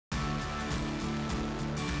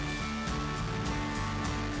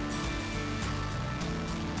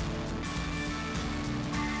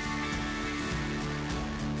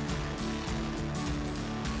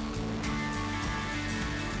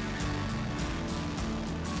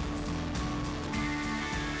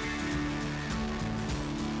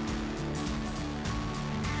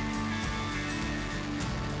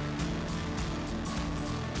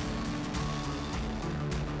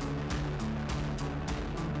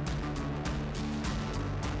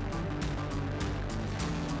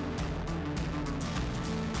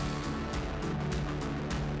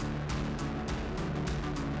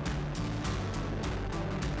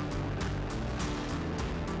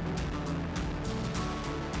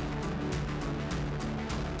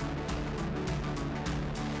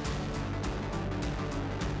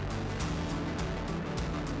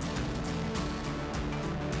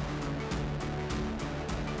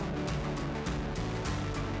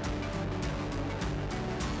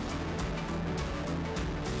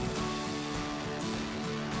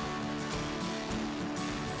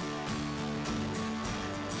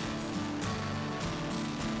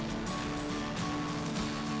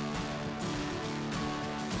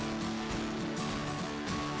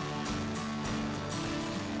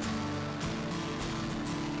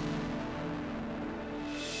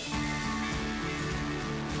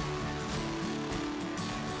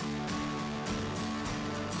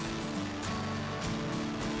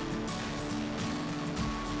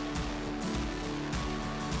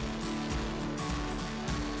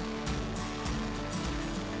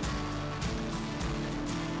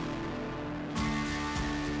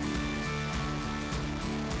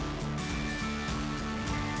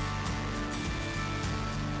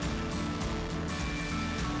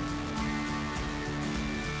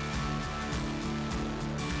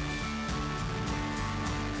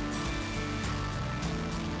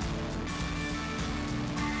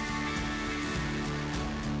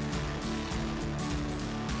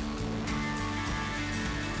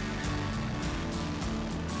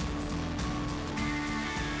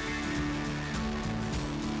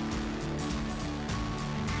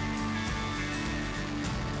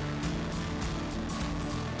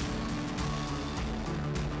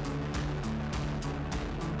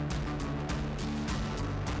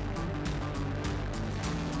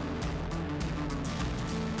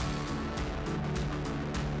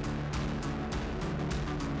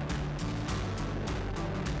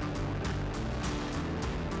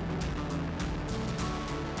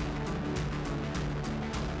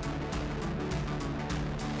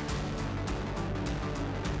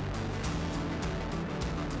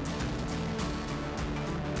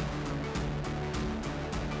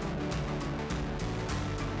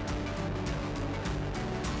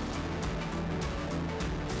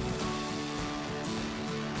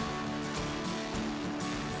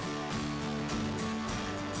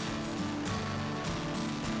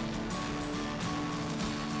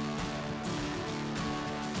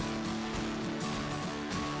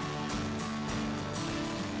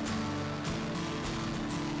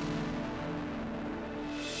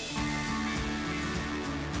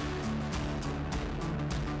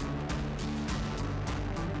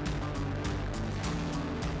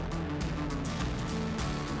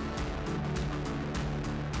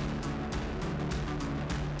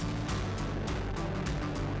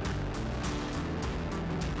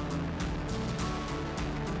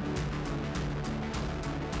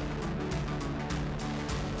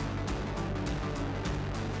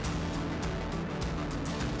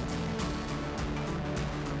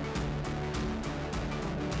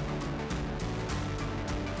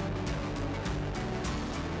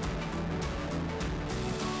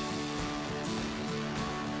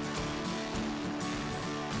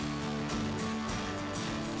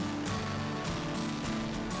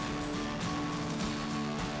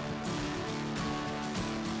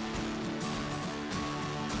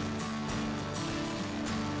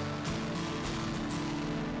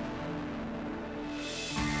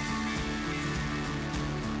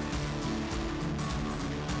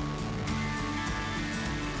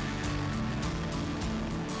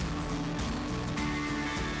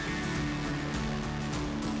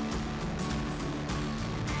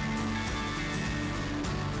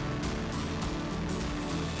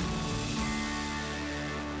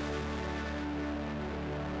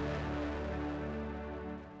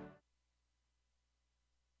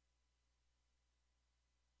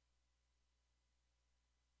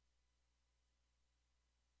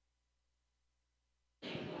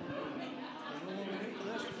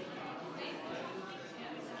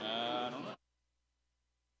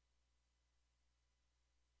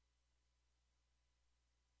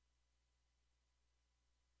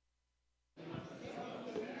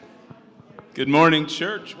Good morning,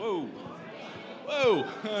 church. Whoa. Whoa.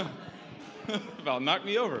 About knocked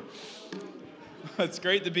me over. It's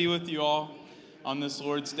great to be with you all on this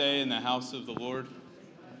Lord's Day in the house of the Lord.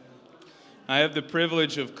 I have the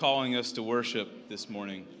privilege of calling us to worship this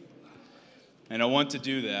morning. And I want to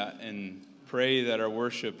do that and pray that our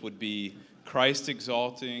worship would be Christ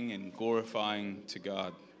exalting and glorifying to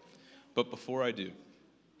God. But before I do,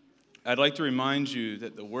 I'd like to remind you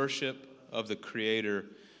that the worship of the Creator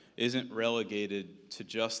isn't relegated to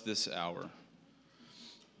just this hour.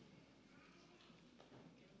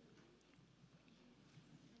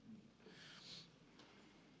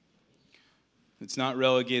 It's not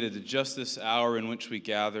relegated to just this hour in which we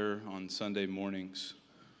gather on Sunday mornings,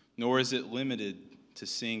 nor is it limited to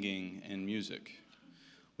singing and music.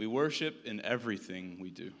 We worship in everything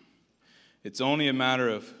we do. It's only a matter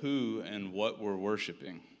of who and what we're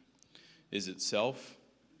worshiping. Is it self,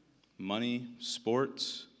 money,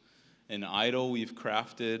 sports, an idol we've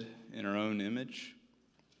crafted in our own image?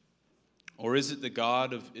 Or is it the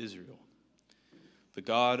God of Israel, the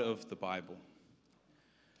God of the Bible?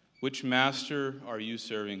 Which master are you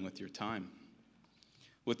serving with your time?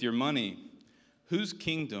 With your money, whose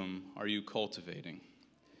kingdom are you cultivating?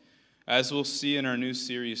 As we'll see in our new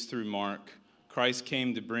series through Mark, Christ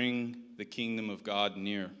came to bring the kingdom of God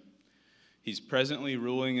near. He's presently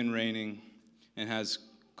ruling and reigning and has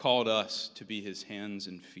called us to be his hands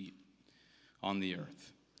and feet on the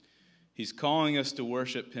earth. He's calling us to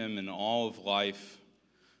worship him in all of life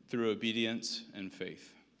through obedience and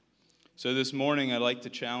faith. So this morning, I'd like to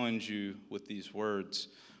challenge you with these words,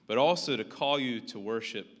 but also to call you to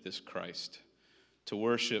worship this Christ, to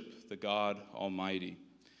worship the God Almighty.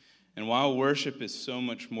 And while worship is so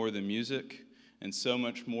much more than music and so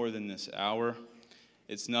much more than this hour,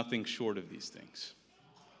 it's nothing short of these things.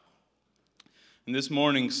 And this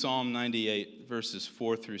morning, Psalm 98, verses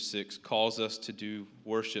 4 through 6, calls us to do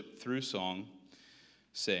worship through song,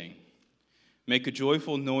 saying, "Make a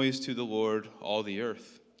joyful noise to the Lord, all the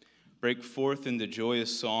earth. Break forth into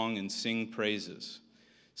joyous song and sing praises.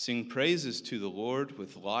 Sing praises to the Lord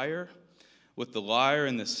with the lyre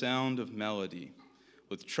and the sound of melody,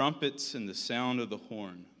 with trumpets and the sound of the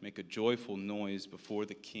horn. Make a joyful noise before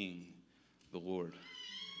the King, the Lord."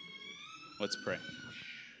 Let's pray.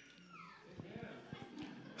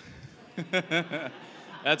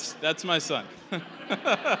 That's my son.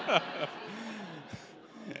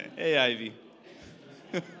 Hey, Ivy.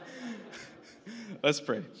 Let's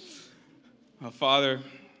pray. Father,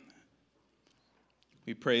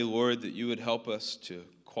 we pray, Lord, that you would help us to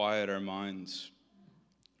quiet our minds,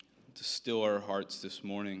 to still our hearts this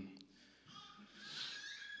morning,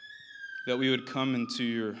 that we would come into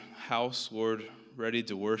your house, Lord, ready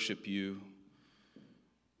to worship you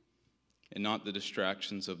and not the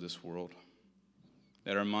distractions of this world,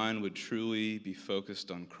 that our mind would truly be focused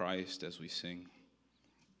on Christ as we sing.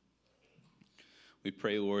 We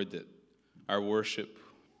pray, Lord, that our worship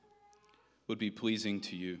would be pleasing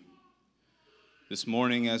to you. This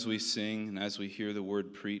morning as we sing and as we hear the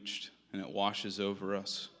word preached and it washes over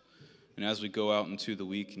us, and as we go out into the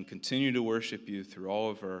week and continue to worship you through all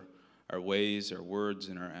of our ways, our words,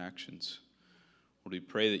 and our actions, Lord, we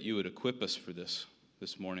pray that you would equip us for this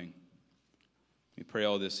morning. We pray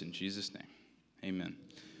all this in Jesus' name. Amen.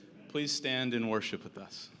 Please stand and worship with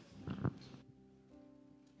us.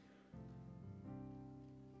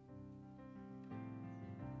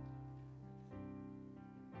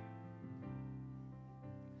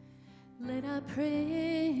 Let our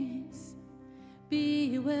praise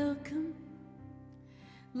be welcome.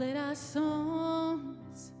 Let our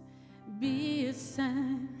songs be a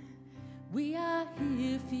sign we are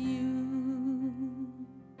here for you.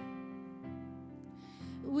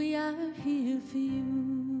 We are here for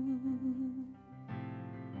you.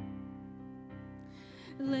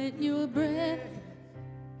 Let your breath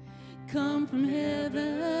come from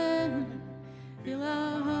heaven. Fill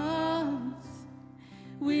our hearts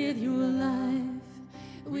with your life.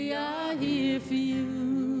 We are here for you.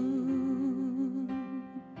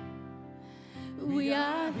 We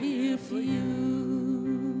are here for you.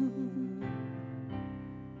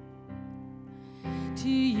 To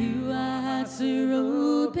you our hearts are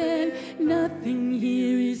open. Nothing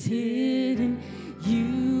here is hidden.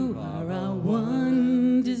 You are our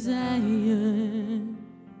one desire.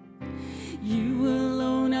 You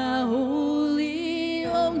alone are holy.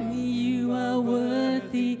 Only you are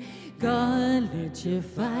worthy. God, let your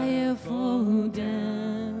fire fall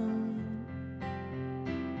down.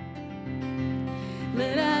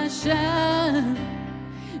 Let our shout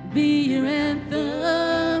be your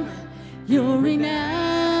anthem, your renown.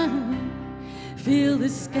 Fill the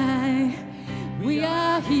sky with We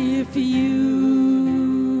are here for you.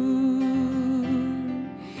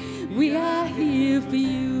 We are here for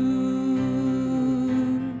you.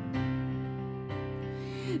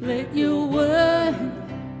 Let your word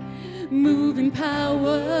move in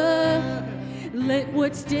power. Let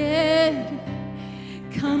what's dead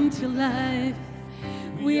come to life.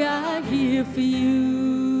 We are here for you.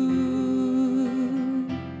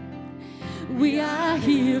 We are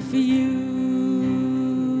here for you.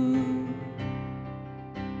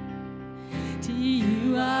 To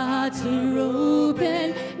you our hearts are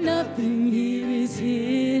open. Nothing here is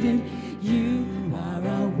hidden. You are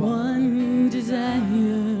our one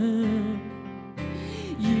desire.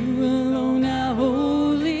 You alone are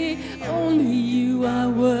holy. Only you are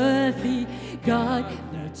worthy. God,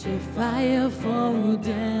 let your fire fall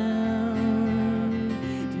down.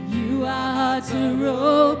 To you our hearts are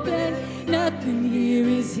open. Nothing here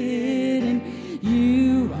is hidden.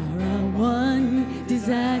 You are our one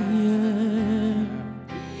desire.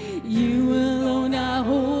 You alone are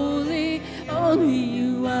holy. Only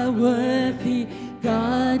you are worthy.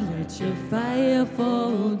 God, let your fire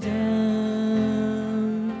fall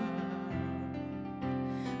down.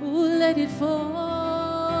 Oh, let it fall.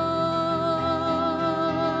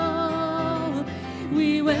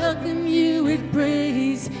 We welcome you with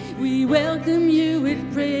praise. We welcome you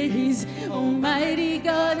with praise. Almighty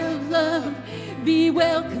God of love, be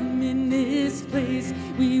welcome in this place.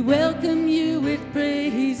 We welcome you with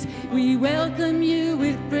praise. We welcome you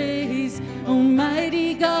with praise.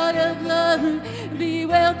 Almighty God of love, be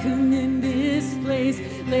welcome in this place.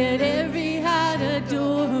 Let every heart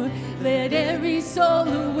adore. Let every soul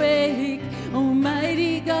awake.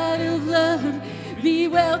 Almighty God of love, be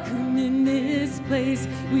welcome in this place.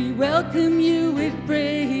 We welcome you with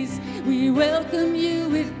praise. We welcome you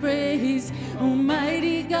with praise.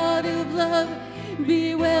 Almighty God of love,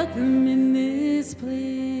 be welcome in this place.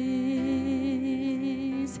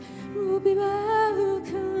 Oh, be welcome.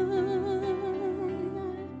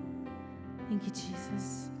 Thank you,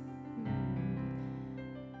 Jesus.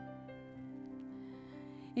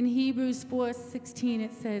 In Hebrews 4:16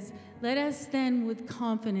 it says, "Let us then with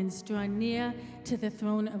confidence draw near to the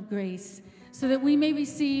throne of grace, so that we may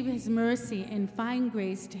receive his mercy and find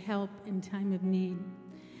grace to help in time of need."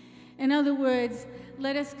 In other words,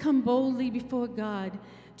 let us come boldly before God,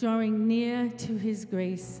 drawing near to his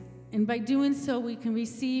grace. And by doing so, we can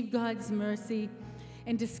receive God's mercy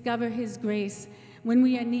and discover his grace when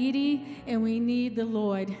we are needy and we need the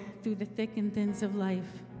Lord through the thick and thins of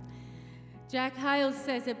life. Jack Hyles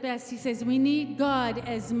says it best. He says, "We need God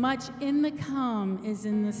as much in the calm as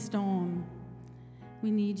in the storm." We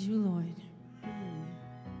need you, Lord.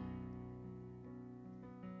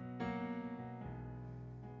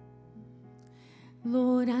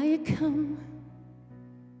 Lord, I come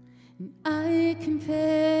and I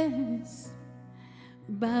confess,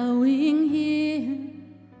 bowing here,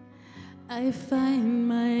 I find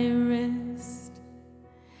my rest.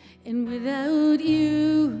 And without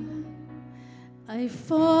you, I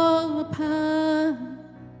fall apart.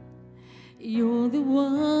 You're the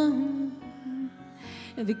one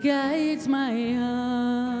that guides my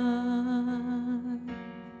heart.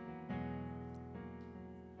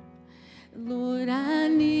 Lord, I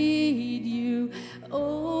need you.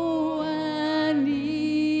 Oh, I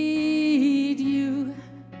need you.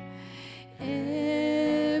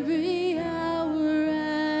 Every hour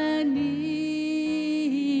I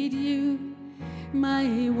need you.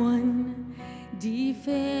 My one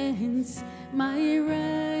defense, my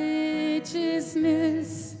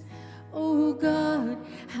righteousness. Oh God,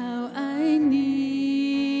 how I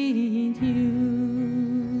need you.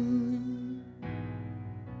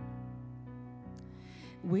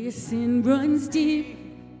 Where sin runs deep,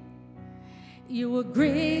 your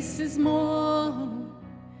grace is more.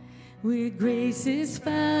 Where grace is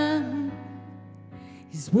found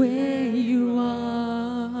is where you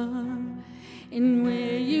are. And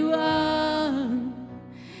where you are,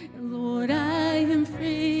 Lord, I am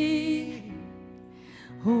free.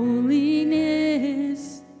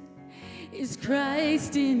 Holiness is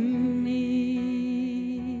Christ in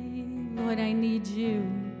me. Lord, I need you.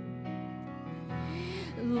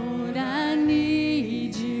 Lord, I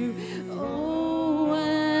need you. Oh,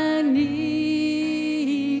 I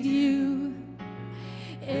need you.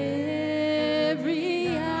 Every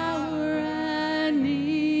hour I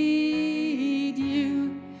need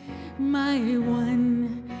you. My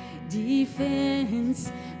one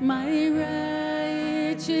defense, my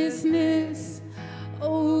righteousness.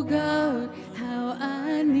 Oh God, how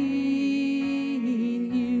I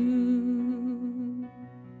need you.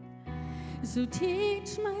 So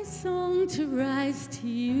teach my song to rise to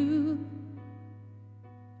you.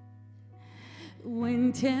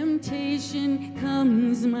 when temptation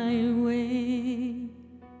comes my way.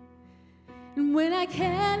 And when I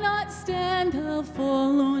cannot stand, I'll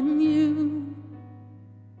fall on you.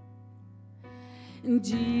 And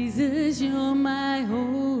Jesus, you're my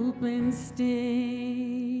hope and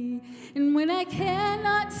stay. And when I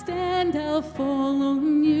cannot stand, I'll fall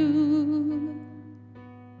on you.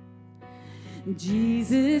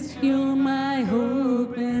 Jesus, you're my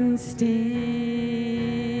hope and stay.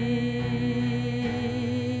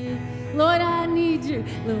 Lord, I need you.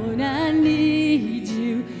 Lord, I need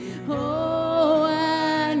you. Oh,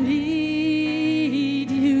 I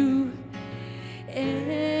need you.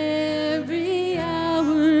 Every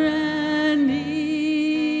hour I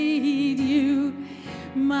need you.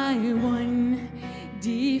 My one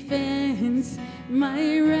defense,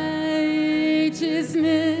 my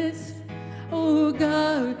righteousness. Oh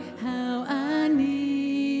God, how I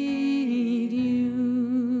need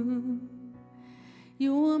you.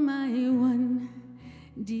 You're my one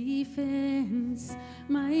defense,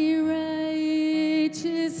 my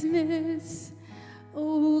righteousness.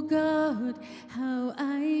 Oh God, how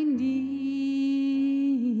I need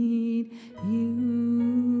you.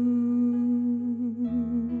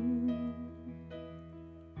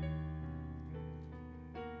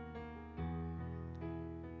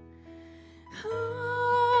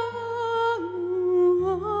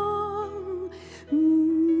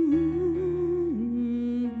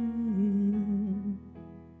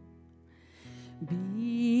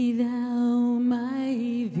 Be thou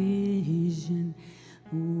my vision,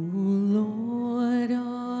 O Lord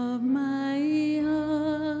of my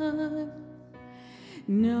heart,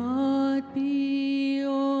 not be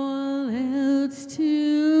all else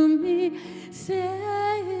to me,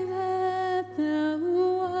 say that thou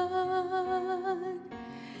art.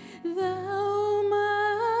 Thou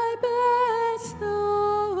my best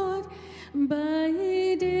thought, by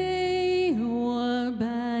day or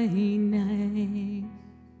by night,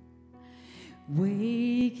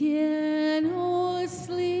 waking or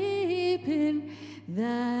sleeping,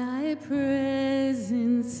 thy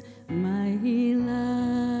presence my life.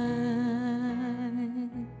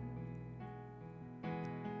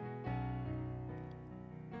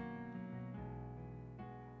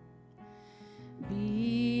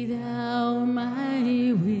 Be thou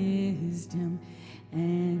my wisdom,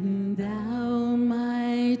 and thou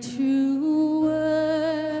my true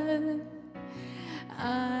word.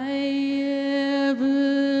 I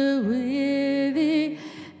ever with thee,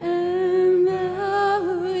 and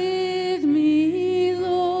thou with me,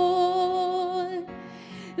 Lord.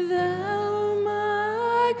 Thou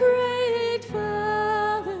my great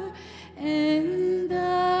Father, and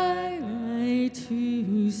thy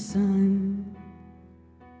true Son.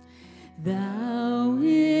 Thou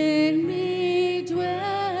in me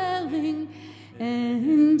dwelling,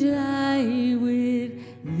 and I with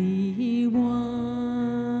thee one.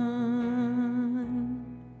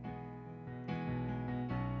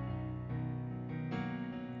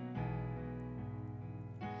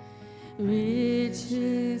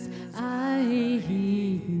 Riches I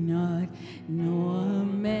heed not, nor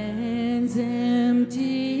man's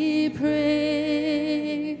empty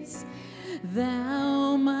praise.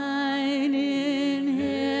 Thou mine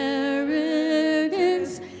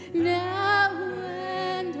inheritance, now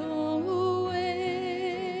and always.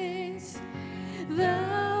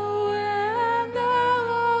 Thou and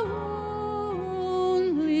thou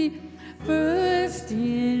only, first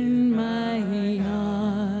in my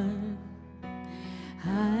heart.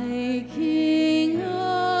 High King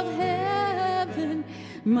of heaven,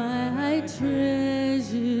 my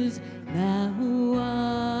treasures thou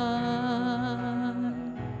art.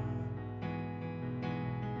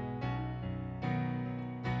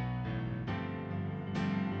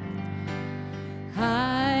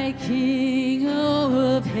 High King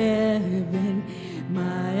of heaven,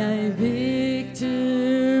 my victory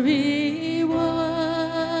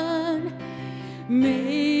won.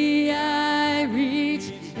 May I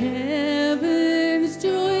reach heaven's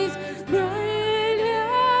joys, bright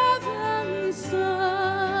heaven's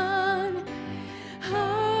sun.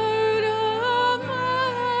 Heart of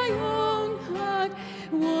my own heart,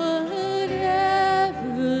 whatever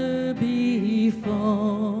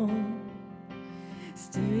befall,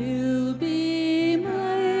 still be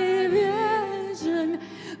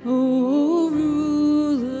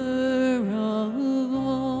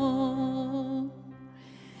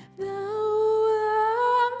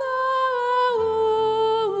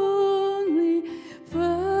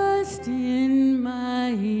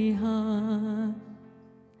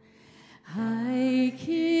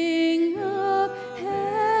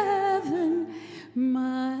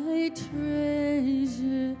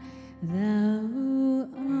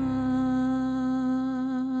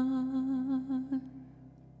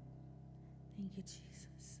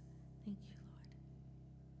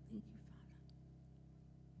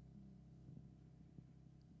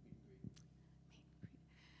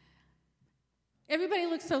Everybody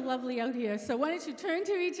looks so lovely out here, so why don't you turn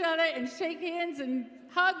to each other and shake hands and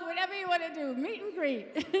hug, whatever you want to do, meet and greet.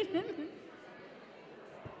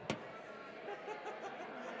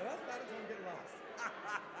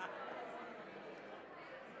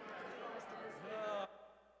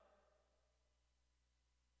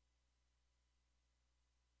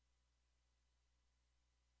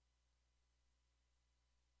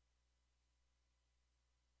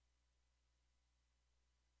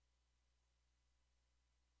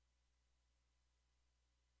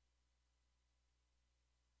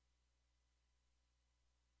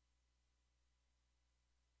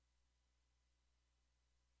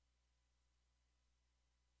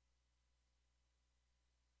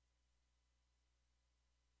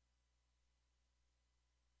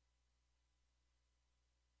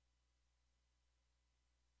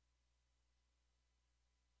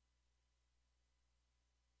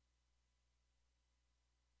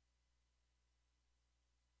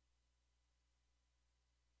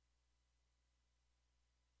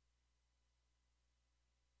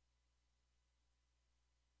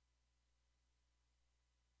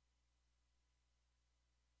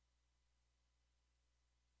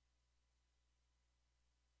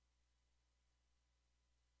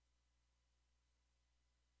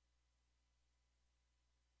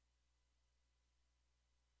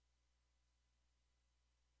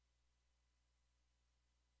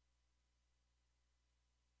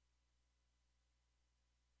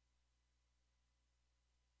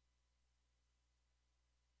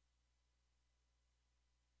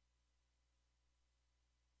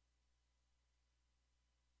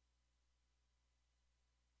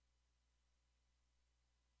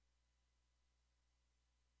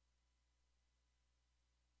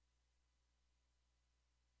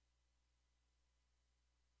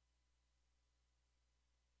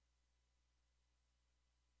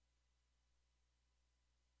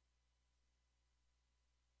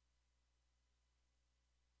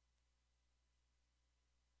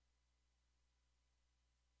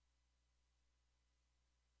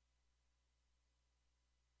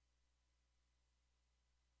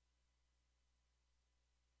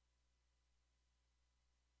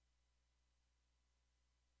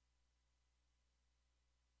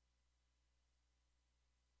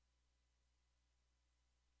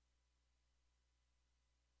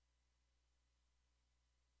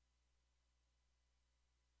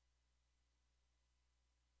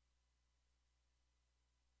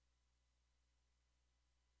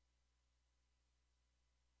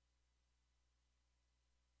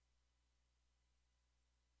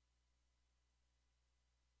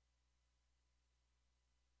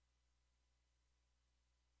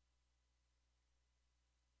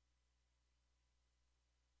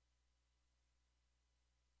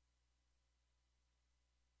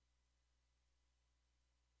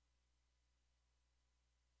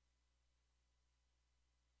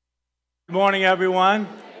 Good morning, everyone.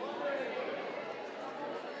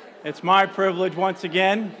 It's my privilege once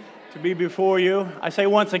again to be before you. I say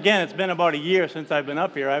once again, it's been about a year since I've been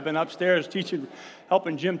up here. I've been upstairs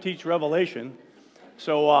helping Jim teach Revelation.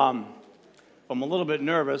 So I'm a little bit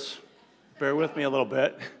nervous. Bear with me a little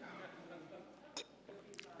bit.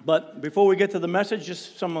 But before we get to the message,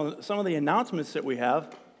 just some of the announcements that we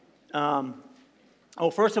have.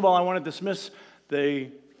 First of all, I want to dismiss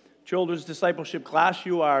the children's discipleship class.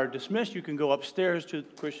 You are dismissed. You can go upstairs to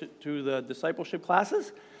the discipleship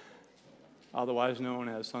classes, otherwise known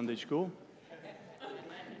as Sunday school.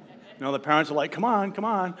 The parents are like, come on, come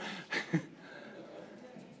on.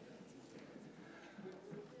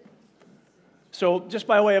 So just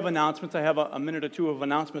by way of announcements, I have a minute or two of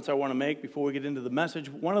announcements I want to make before we get into the message.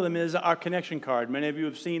 One of them is our connection card. Many of you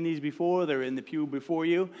have seen these before. They're in the pew before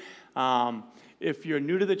you. If you're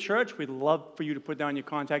new to the church, we'd love for you to put down your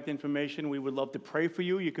contact information. We would love to pray for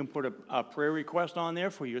you. You can put a prayer request on there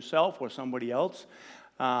for yourself or somebody else.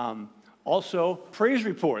 Also, praise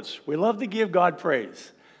reports. We love to give God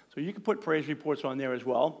praise. So you can put praise reports on there as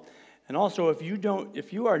well. And also, if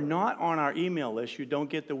you are not on our email list, you don't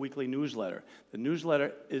get the weekly newsletter. The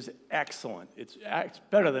newsletter is excellent. It's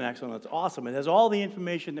better than excellent. It's awesome. It has all the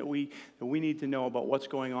information that we need to know about what's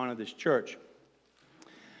going on in this church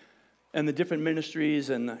and the different ministries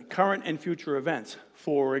and the current and future events.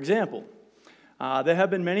 For example, there have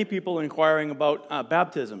been many people inquiring about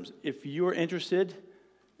baptisms. If you're interested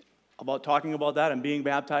about talking about that and being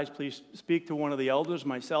baptized, please speak to one of the elders,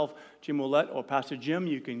 myself, Jim Ouellette, or Pastor Jim.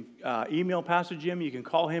 You can email Pastor Jim. You can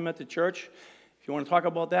call him at the church if you want to talk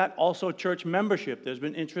about that. Also, church membership. There's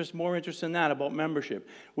been more interest in that, about membership.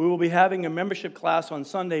 We will be having a membership class on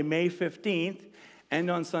Sunday, May 15th,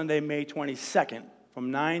 and on Sunday, May 22nd.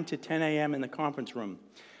 from 9 to 10 a.m. in the conference room.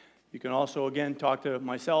 You can also, again, talk to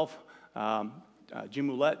myself, Jim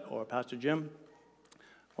Ouellette, or Pastor Jim.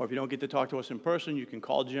 Or if you don't get to talk to us in person, you can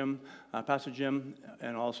call Jim, Pastor Jim,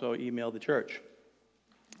 and also email the church.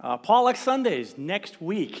 Potluck Sundays, next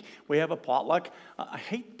week, we have a potluck. I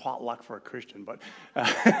hate potluck for a Christian, but,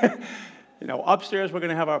 upstairs we're going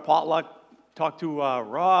to have our potluck. Talk to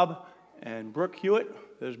Rob and Brooke Hewitt.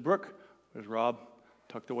 There's Brooke. There's Rob,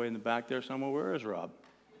 tucked away in the back there somewhere. Where is Rob?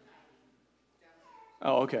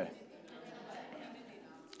 Oh, okay.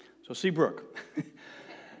 So see Brooke.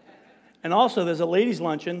 And also, there's a ladies'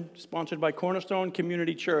 luncheon sponsored by Cornerstone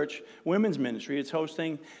Community Church Women's Ministry. It's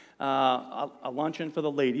hosting a luncheon for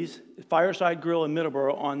the ladies, Fireside Grill in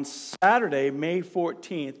Middleborough on Saturday, May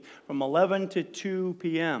 14th, from 11 to 2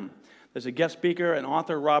 p.m. There's a guest speaker and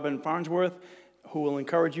author, Robin Farnsworth, who will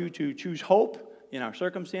encourage you to choose hope in our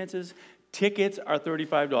circumstances. Tickets are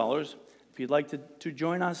 $35. If you'd like to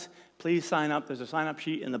join us, please sign up. There's a sign-up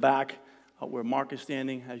sheet in the back where Mark is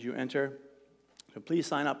standing as you enter. So please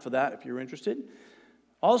sign up for that if you're interested.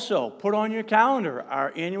 Also, put on your calendar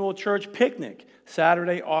our annual church picnic,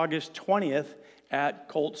 Saturday, August 20th at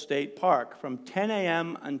Colt State Park from 10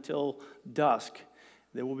 a.m. until dusk.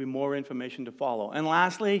 There will be more information to follow. And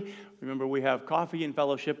lastly, remember we have coffee and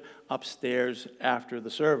fellowship upstairs after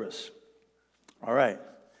the service. All right,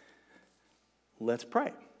 let's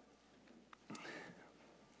pray.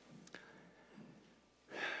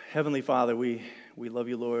 Heavenly Father, we love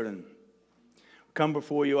you, Lord, and come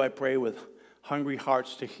before you, I pray, with hungry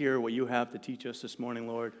hearts to hear what you have to teach us this morning,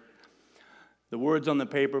 Lord. The words on the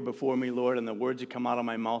paper before me, Lord, and the words that come out of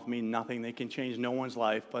my mouth mean nothing. They can change no one's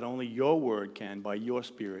life, but only your word can by your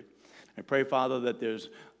Spirit. I pray, Father, that there's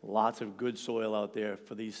lots of good soil out there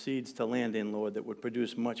for these seeds to land in, Lord, that would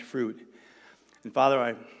produce much fruit. And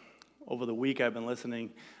Father, over the week I've been listening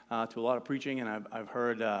to a lot of preaching, and I've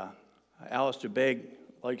heard Alistair Begg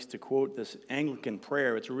likes to quote this Anglican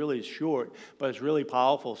prayer. It's really short, but it's really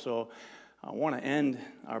powerful. So I want to end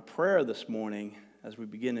our prayer this morning as we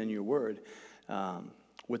begin in your word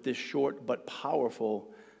with this short but powerful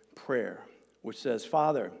prayer, which says,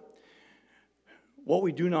 Father, what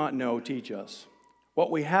we do not know, teach us.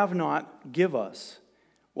 What we have not, give us.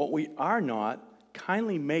 What we are not,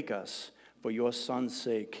 kindly make us for your Son's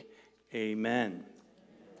sake. Amen.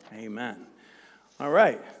 Amen. All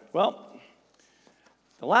right. Well,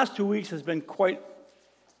 the last 2 weeks has been quite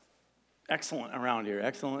excellent around here.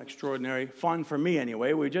 Excellent, extraordinary, fun for me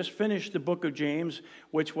anyway. We just finished the book of James,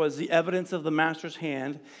 which was the evidence of the Master's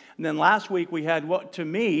hand. And then last week we had what to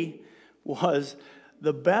me was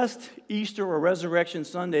the best Easter or Resurrection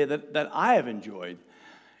Sunday that I have enjoyed.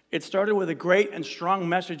 It started with a great and strong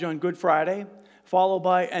message on Good Friday, followed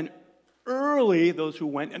by an early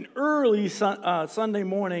Sunday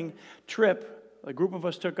morning trip. A group of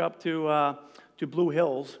us took up to Blue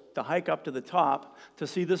Hills to hike up to the top to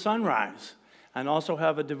see the sunrise, and also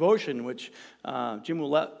have a devotion which Jim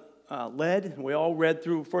Ouellette led. We all read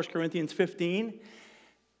through 1 Corinthians 15,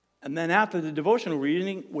 and then after the devotional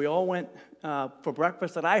reading, we all went for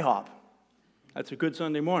breakfast at IHOP. That's a good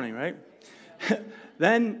Sunday morning, right?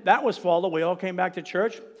 Then that was followed. We all came back to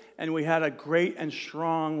church, and we had a great and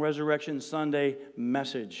strong Resurrection Sunday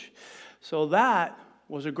message. So that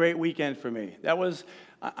was a great weekend for me.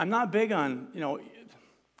 I'm not big on,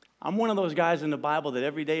 I'm one of those guys in the Bible that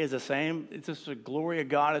every day is the same. It's just a glory of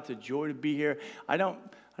God. It's a joy to be here. I don't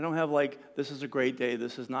have like, this is a great day,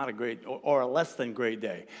 this is not a great, or a less than great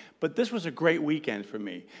day. But this was a great weekend for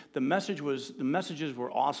me. The messages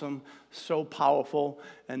were awesome, so powerful,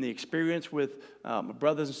 and the experience with my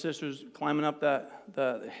brothers and sisters climbing up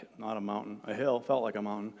not a mountain, a hill, felt like a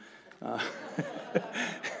mountain.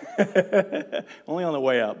 Only on the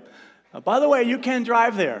way up. By the way, you can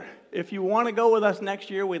drive there. If you want to go with us next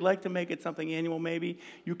year, we'd like to make it something annual maybe.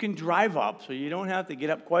 You can drive up, so you don't have to get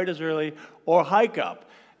up quite as early or hike up.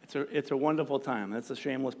 It's a wonderful time. That's a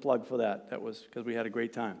shameless plug for that. That was because we had a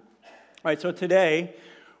great time. All right, so today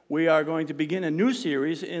we are going to begin a new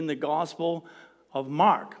series in the Gospel of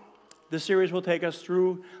Mark. This series will take us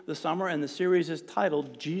through the summer, and the series is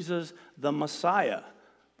titled Jesus the Messiah.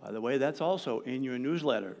 By the way, that's also in your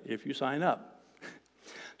newsletter if you sign up.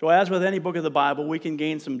 So as with any book of the Bible, we can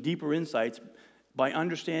gain some deeper insights by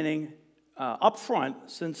understanding up front,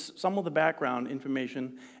 since some of the background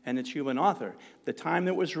information and its human author, the time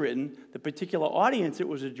that was written, the particular audience it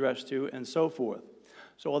was addressed to, and so forth.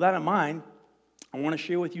 So with that in mind, I want to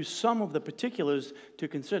share with you some of the particulars to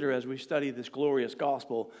consider as we study this glorious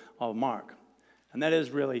Gospel of Mark. And that is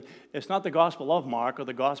really, it's not the Gospel of Mark or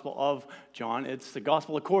the Gospel of John, it's the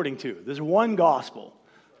Gospel according to. There's one Gospel,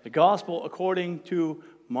 the Gospel according to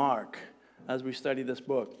Mark. as we study this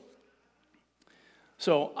book.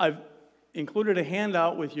 So I've included a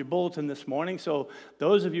handout with your bulletin this morning, so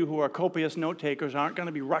those of you who are copious note takers aren't going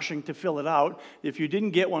to be rushing to fill it out. If you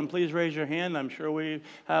didn't get one, please raise your hand. I'm sure we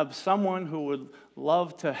have someone who would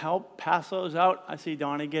love to help pass those out. I see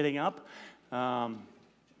Donnie getting up.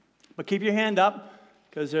 But keep your hand up,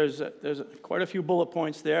 because there's quite a few bullet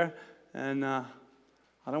points there, and I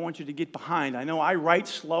don't want you to get behind. I know I write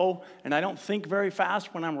slow, and I don't think very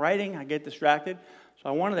fast when I'm writing. I get distracted. So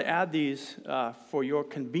I wanted to add these for your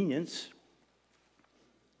convenience.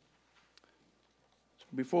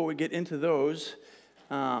 Before we get into those,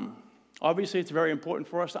 obviously it's very important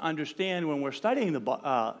for us to understand when we're studying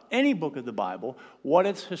any book of the Bible, what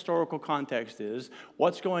its historical context is,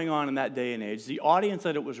 what's going on in that day and age, the audience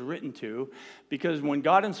that it was written to, because when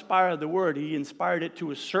God inspired the Word, He inspired it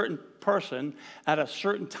to a certain person at a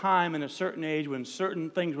certain time and a certain age when certain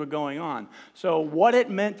things were going on. So what it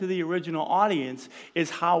meant to the original audience is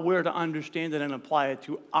how we're to understand it and apply it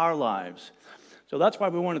to our lives. So that's why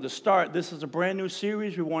we wanted to start. This is a brand new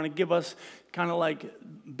series. We want to give us kind of like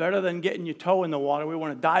better than getting your toe in the water. We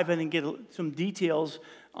want to dive in and get some details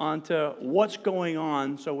onto what's going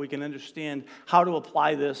on so we can understand how to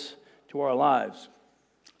apply this to our lives.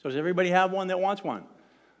 So does everybody have one that wants one?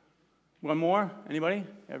 One more? Anybody?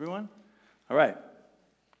 Everyone? All right.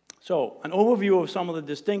 So an overview of some of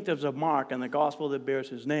the distinctives of Mark and the gospel that bears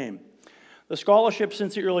his name. The scholarship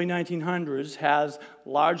since the early 1900s has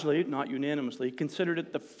largely, not unanimously, considered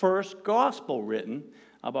it the first gospel written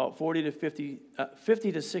about 50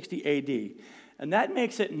 to 60 AD. And that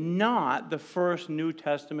makes it not the first New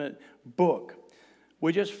Testament book.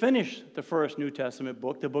 We just finished the first New Testament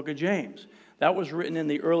book, the book of James. That was written in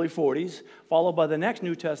the early 40s, followed by the next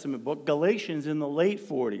New Testament book, Galatians, in the late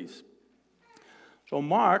 40s. So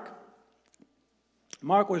Mark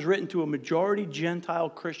was written to a majority Gentile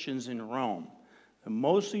Christians in Rome, and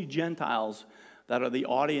mostly Gentiles that are the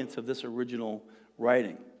audience of this original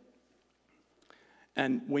writing.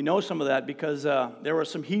 And we know some of that because there are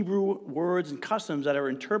some Hebrew words and customs that are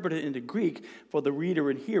interpreted into Greek for the reader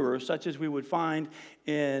and hearer, such as we would find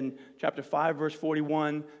in chapter 5, verse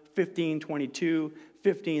 41, 15:22,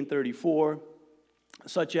 15:34,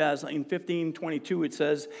 such as in 15:22 it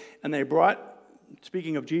says, and they brought,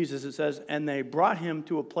 speaking of Jesus, it says, and they brought him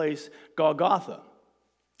to a place, Golgotha.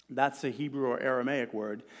 That's the Hebrew or Aramaic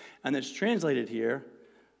word. And it's translated here,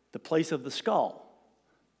 the place of the skull.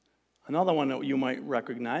 Another one that you might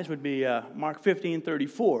recognize would be Mark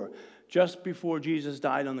 15:34. Just before Jesus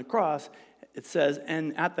died on the cross, it says,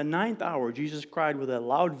 and at the 9th hour, Jesus cried with a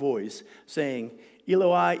loud voice, saying,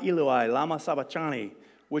 Eloi, Eloi, lama sabachthani,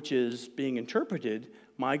 which is being interpreted,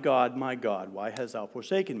 my God, why hast thou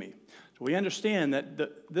forsaken me? We understand that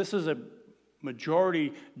this is a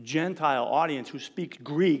majority Gentile audience who speaks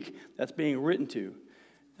Greek that's being written to.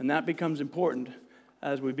 And that becomes important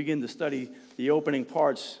as we begin to study the opening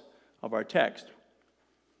parts of our text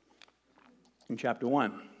in chapter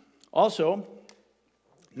 1. Also,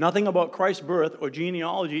 nothing about Christ's birth or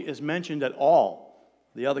genealogy is mentioned at all.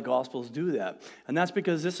 The other Gospels do that. And that's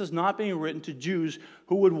because this is not being written to Jews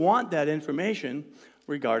who would want that information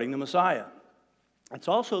regarding the Messiah. It's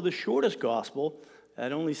also the shortest gospel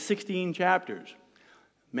at only 16 chapters.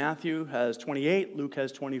 Matthew has 28, Luke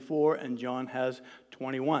has 24, and John has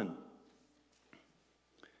 21.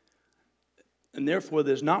 And therefore,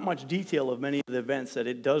 there's not much detail of many of the events that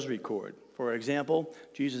it does record. For example,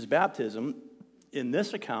 Jesus' baptism in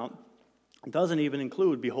this account doesn't even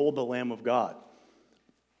include, behold the Lamb of God.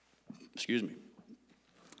 Excuse me.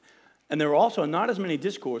 And there are also not as many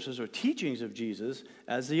discourses or teachings of Jesus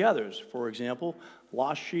as the others. For example,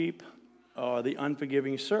 lost sheep, or the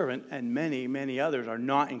unforgiving servant, and many, many others are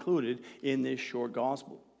not included in this short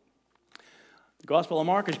gospel. The Gospel of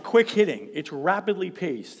Mark is quick-hitting. It's rapidly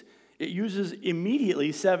paced. It uses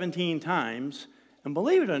immediately 17 times. And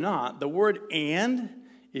believe it or not, the word and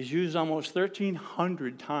is used almost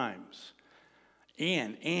 1,300 times.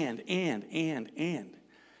 And.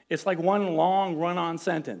 It's like one long run-on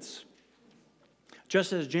sentence.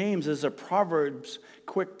 Just as James is a Proverbs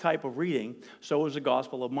quick type of reading, so is the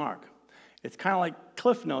Gospel of Mark. It's kind of like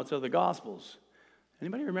Cliff Notes of the Gospels.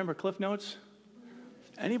 Anybody remember Cliff Notes?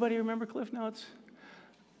 Anybody remember Cliff Notes?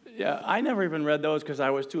 Yeah, I never even read those because I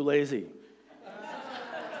was too lazy.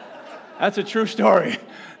 That's a true story.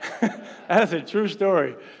 That's a true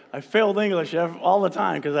story. I failed English all the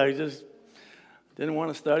time because I just didn't want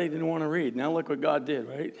to study, didn't want to read. Now look what God did,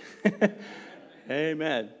 right?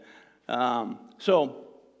 Amen. So,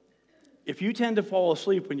 if you tend to fall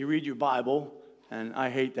asleep when you read your Bible, and I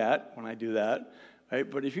hate that when I do that, right?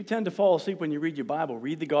 But if you tend to fall asleep when you read your Bible,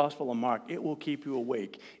 read the Gospel of Mark. It will keep you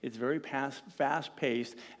awake. It's very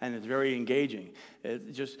fast-paced, and it's very engaging.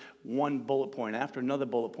 It's just one bullet point after another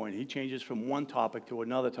bullet point. He changes from one topic to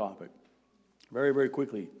another topic very, very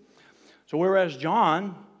quickly. So whereas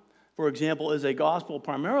John, for example, is a gospel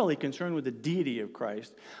primarily concerned with the deity of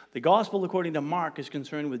Christ, the gospel according to Mark is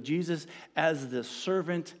concerned with Jesus as the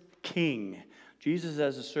servant king. Jesus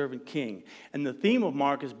as a servant king. And the theme of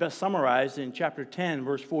Mark is best summarized in chapter 10,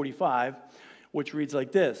 verse 45, which reads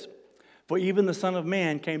like this: "For even the Son of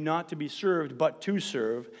Man came not to be served, but to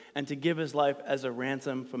serve, and to give his life as a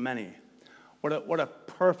ransom for many." What a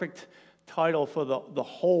perfect title for the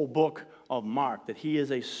whole book of Mark, that he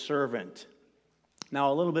is a servant.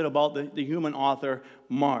 Now, a little bit about the human author,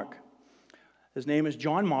 Mark. His name is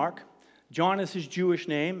John Mark. John is his Jewish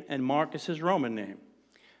name, and Mark is his Roman name.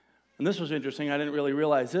 And this was interesting. I didn't really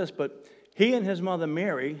realize this, but he and his mother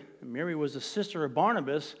Mary was the sister of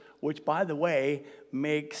Barnabas, which, by the way,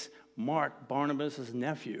 makes Mark Barnabas'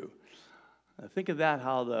 nephew. Think of that,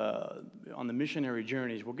 how on the missionary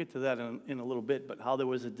journeys, we'll get to that in a little bit, but how there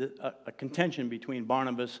was a contention between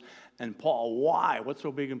Barnabas and Paul. Why? What's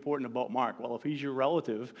so big important about Mark? Well, if he's your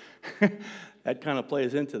relative, that kind of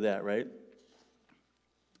plays into that, right?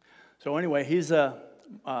 So anyway,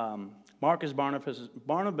 Mark is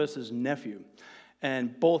Barnabas' nephew,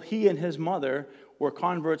 and both he and his mother were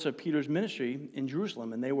converts of Peter's ministry in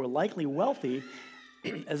Jerusalem, and they were likely wealthy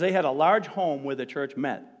as they had a large home where the church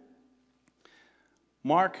met.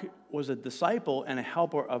 Mark was a disciple and a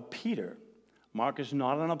helper of Peter. Mark is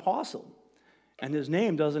not an apostle, and his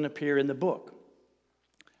name doesn't appear in the book.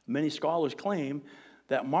 Many scholars claim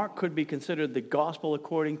that Mark could be considered the gospel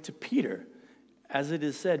according to Peter. As it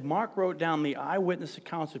is said, Mark wrote down the eyewitness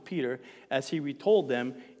accounts of Peter as he retold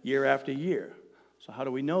them year after year. So how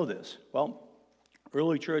do we know this? Well,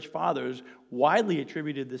 early church fathers widely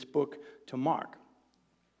attributed this book to Mark.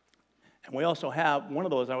 And we also have one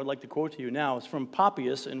of those I would like to quote to you now. It's from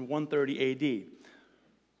Papias in 130 A.D.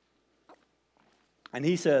 And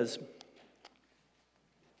he says,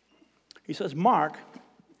 Mark,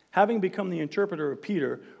 having become the interpreter of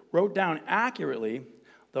Peter, wrote down accurately,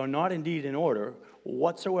 though not indeed in order,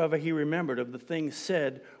 whatsoever he remembered of the things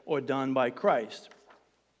said or done by Christ.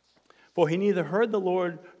 For he neither heard the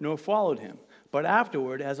Lord nor followed him, but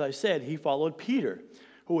afterward, as I said, he followed Peter,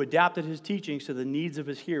 who adapted his teachings to the needs of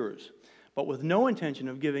his hearers, but with no intention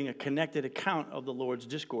of giving a connected account of the Lord's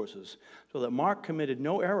discourses, so that Mark committed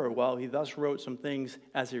no error while he thus wrote some things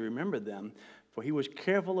as he remembered them, for he was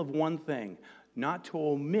careful of one thing, not to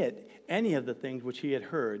omit any of the things which he had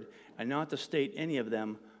heard, and not to state any of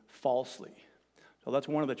them falsely. So that's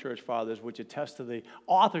one of the church fathers which attests to the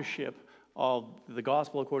authorship of the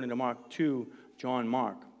gospel according to Mark to John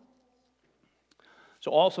Mark.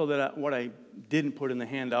 So also what I didn't put in the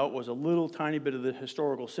handout was a little tiny bit of the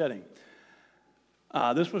historical setting.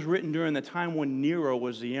 This was written during the time when Nero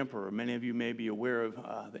was the emperor. Many of you may be aware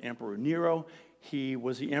of the Emperor Nero. He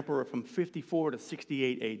was the emperor from 54 to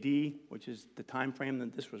 68 AD, which is the time frame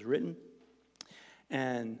that this was written.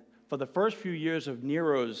 And for the first few years of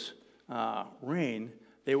Nero's reign,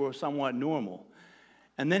 they were somewhat normal.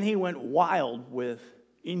 And then he went wild with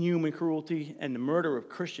inhuman cruelty and the murder of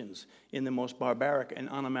Christians in the most barbaric and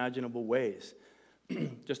unimaginable ways.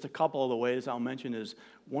 Just a couple of the ways I'll mention is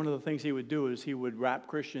one of the things he would do is he would wrap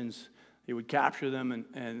Christians, he would capture them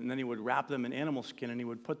and then he would wrap them in animal skin and he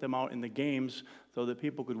would put them out in the games so that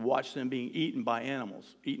people could watch them being eaten by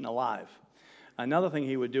animals, eaten alive. Another thing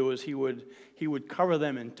he would do is he would cover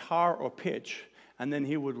them in tar or pitch, and then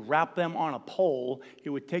he would wrap them on a pole. He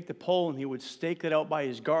would take the pole and he would stake it out by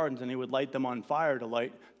his gardens, and he would light them on fire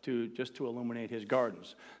just to illuminate his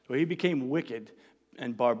gardens. So he became wicked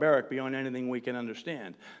and barbaric beyond anything we can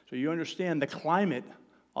understand. So you understand the climate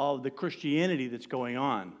of the Christianity that's going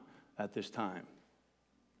on at this time.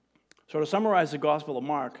 So to summarize the Gospel of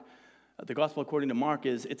Mark, the Gospel according to Mark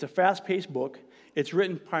it's a fast-paced book. It's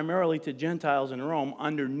written primarily to Gentiles in Rome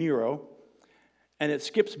under Nero, and it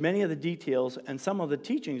skips many of the details and some of the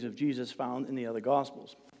teachings of Jesus found in the other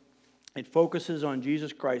Gospels. It focuses on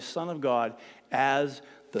Jesus Christ, Son of God, as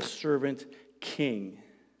the servant king.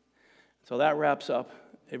 So that wraps up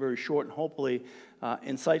a very short and hopefully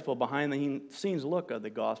insightful behind-the-scenes look at the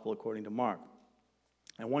Gospel according to Mark.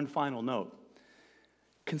 And one final note.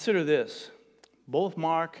 Consider this. Both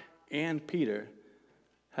Mark and Peter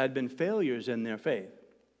had been failures in their faith.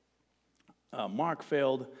 Mark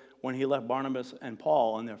failed when he left Barnabas and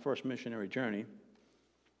Paul on their first missionary journey.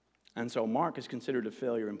 And so Mark is considered a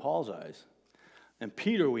failure in Paul's eyes. And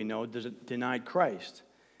Peter, we know, denied Christ.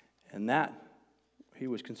 And that he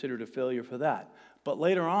was considered a failure for that. But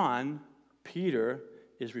later on, Peter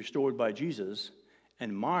is restored by Jesus,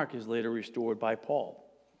 and Mark is later restored by Paul.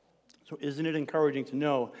 So isn't it encouraging to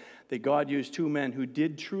know that God used two men who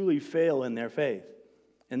did truly fail in their faith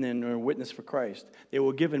and then their witness for Christ? They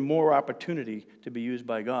were given more opportunity to be used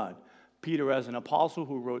by God. Peter as an apostle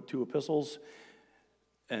who wrote 2 epistles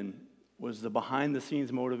and was the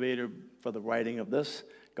behind-the-scenes motivator for the writing of this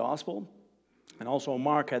gospel. And also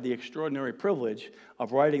Mark had the extraordinary privilege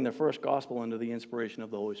of writing the first gospel under the inspiration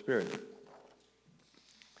of the Holy Spirit.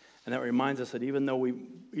 And that reminds us that even though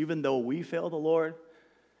we fail the Lord,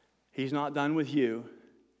 He's not done with you.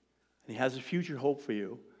 And He has a future hope for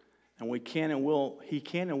you. And He can and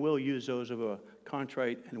will use those of a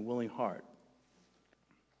contrite and willing heart.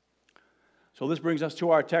 So this brings us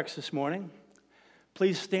to our text this morning.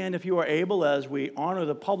 Please stand if you are able as we honor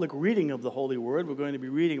the public reading of the Holy Word. We're going to be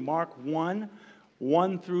reading Mark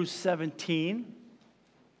 1 through 17.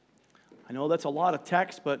 I know that's a lot of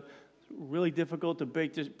text, but it's really difficult to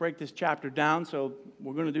break this chapter down, so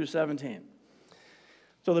we're going to do 17.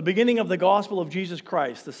 So the beginning of the gospel of Jesus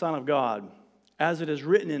Christ, the Son of God, as it is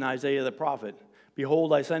written in Isaiah the prophet,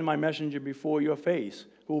 "Behold, I send my messenger before your face,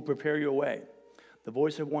 who will prepare your way. The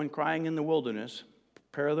voice of one crying in the wilderness,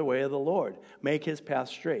 prepare the way of the Lord, make his path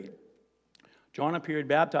straight." John appeared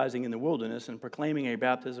baptizing in the wilderness and proclaiming a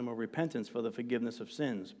baptism of repentance for the forgiveness of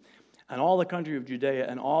sins. And all the country of Judea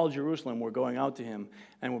and all Jerusalem were going out to him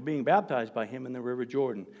and were being baptized by him in the river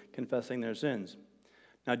Jordan, confessing their sins.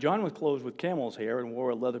 Now John was clothed with camel's hair and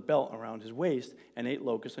wore a leather belt around his waist and ate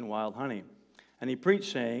locusts and wild honey. And he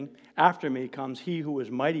preached, saying, "After me comes he who is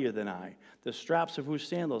mightier than I, the straps of whose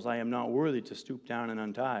sandals I am not worthy to stoop down and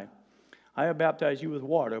untie. I have baptized you with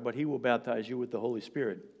water, but he will baptize you with the Holy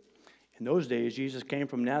Spirit." In those days, Jesus came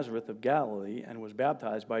from Nazareth of Galilee and was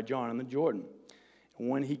baptized by John in the Jordan. And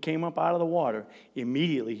when he came up out of the water,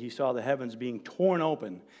 immediately he saw the heavens being torn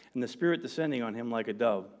open and the Spirit descending on him like a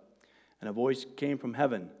dove. And a voice came from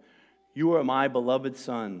heaven, "You are my beloved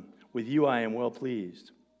Son. With you I am well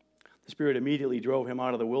pleased." The Spirit immediately drove him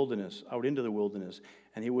out into the wilderness,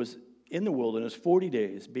 and he was in the wilderness 40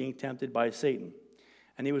 days, being tempted by Satan.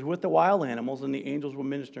 And he was with the wild animals, and the angels were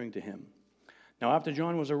ministering to him. Now after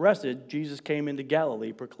John was arrested, Jesus came into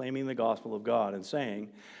Galilee, proclaiming the gospel of God, and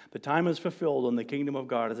saying, "The time is fulfilled, and the kingdom of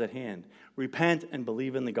God is at hand. Repent and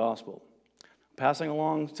believe in the gospel." Passing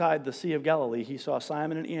alongside the Sea of Galilee, he saw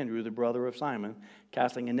Simon and Andrew, the brother of Simon,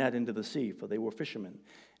 casting a net into the sea, for they were fishermen.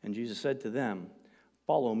 And Jesus said to them,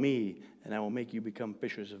 "Follow me, and I will make you become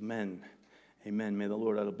fishers of men." Amen. May the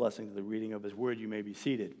Lord add a blessing to the reading of his word. You may be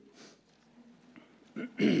seated.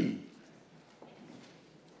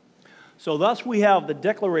 So thus we have the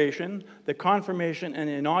declaration, the confirmation, and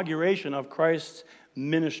inauguration of Christ's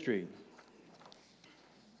ministry.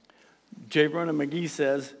 J. Vernon McGee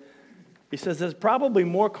says, there's probably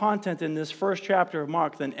more content in this first chapter of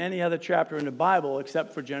Mark than any other chapter in the Bible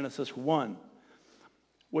except for Genesis 1,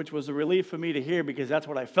 which was a relief for me to hear because that's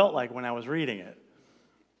what I felt like when I was reading it.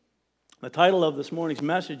 The title of this morning's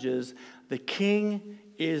message is, "The King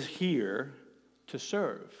is Here to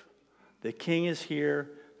Serve." The King is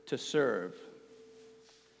here to serve.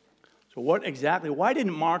 So why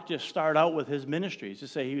didn't Mark just start out with his ministries?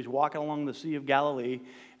 Just say he was walking along the Sea of Galilee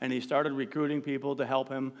and he started recruiting people to help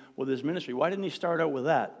him with his ministry. Why didn't he start out with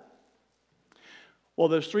that? Well,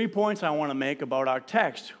 there's 3 points I want to make about our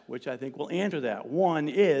text, which I think will answer that. One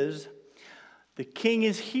is, the King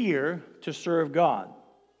is here to serve God.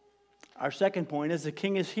 Our second point is, the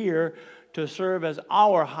King is here to serve as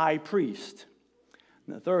our high priest.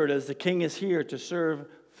 And the third is, the King is here to serve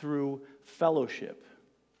through fellowship.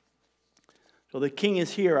 So the King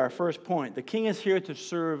is here, our first point. The King is here to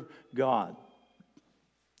serve God.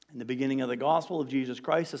 In the beginning of the gospel of Jesus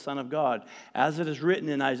Christ, the Son of God, as it is written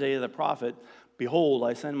in Isaiah the prophet, "Behold,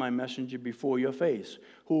 I send my messenger before your face,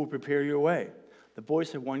 who will prepare your way. The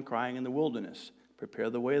voice of one crying in the wilderness, prepare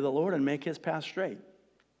the way of the Lord and make his path straight."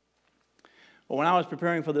 Well, when I was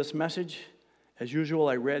preparing for this message, as usual,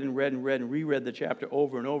 I read and reread the chapter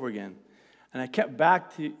over and over again. And I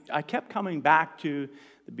kept coming back to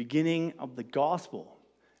the beginning of the gospel.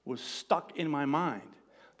 It was stuck in my mind.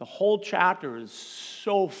 The whole chapter is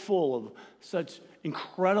so full of such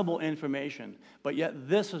incredible information, but yet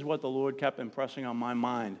this is what the Lord kept impressing on my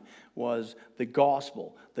mind, was the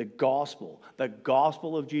gospel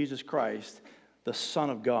of Jesus Christ, the Son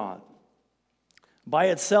of God. By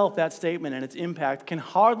itself, that statement and its impact can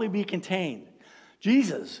hardly be contained.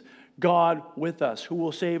 Jesus, God with us, who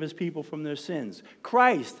will save his people from their sins.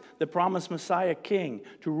 Christ, the promised Messiah King,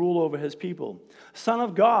 to rule over his people. Son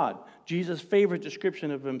of God, Jesus' favorite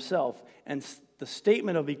description of himself, and the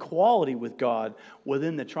statement of equality with God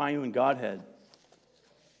within the triune Godhead.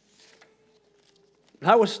 But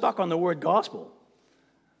I was stuck on the word gospel.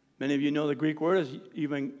 Many of you know the Greek word is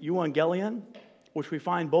even euangelion, which we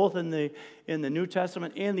find both in the New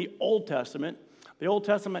Testament and the Old Testament. The Old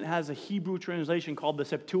Testament has a Hebrew translation called the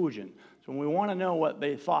Septuagint. So when we want to know what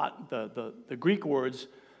they thought, the Greek words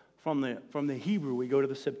from the Hebrew, we go to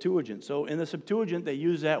the Septuagint. So in the Septuagint, they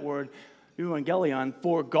use that word euangelion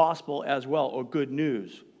for gospel as well, or good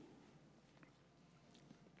news.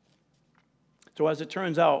 So as it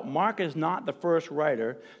turns out, Mark is not the first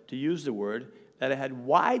writer to use the word, that it had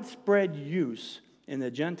widespread use in the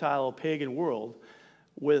Gentile or pagan world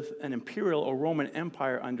with an imperial or Roman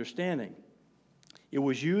Empire understanding. It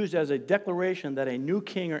was used as a declaration that a new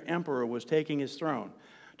king or emperor was taking his throne,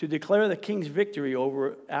 to declare the king's victory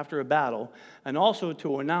after a battle, and also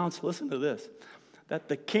to announce, listen to this, that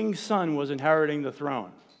the king's son was inheriting the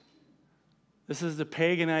throne. This is the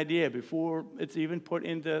pagan idea before it's even put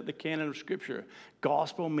into the canon of Scripture.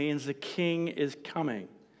 Gospel means the king is coming.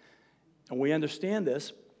 And we understand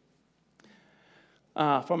this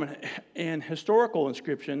from an historical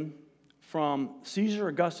inscription from Caesar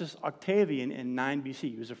Augustus Octavian in 9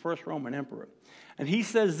 BC. He was the first Roman emperor. And he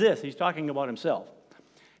says this, he's talking about himself.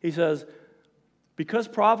 He says, because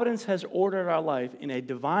providence has ordered our life in a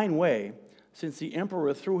divine way, since the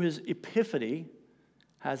emperor through his epiphany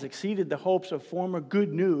has exceeded the hopes of former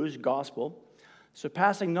good news, gospel,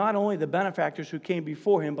 surpassing not only the benefactors who came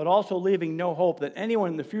before him, but also leaving no hope that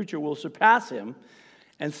anyone in the future will surpass him.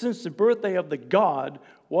 And since the birthday of the God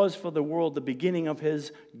was for the world the beginning of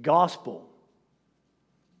his gospel.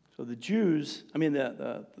 So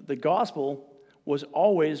the gospel was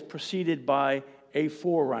always preceded by a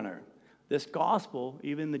forerunner. This gospel,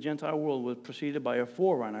 even in the Gentile world, was preceded by a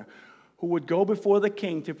forerunner who would go before the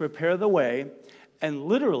king to prepare the way, and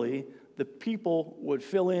literally the people would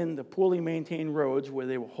fill in the poorly maintained roads where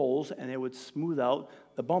there were holes, and they would smooth out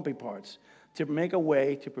the bumpy parts to make a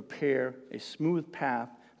way to prepare a smooth path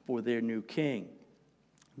for their new king.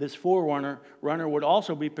 This forerunner would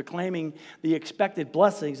also be proclaiming the expected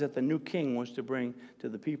blessings that the new king was to bring to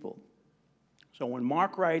the people. So when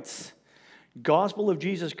Mark writes, Gospel of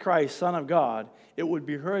Jesus Christ, Son of God, it would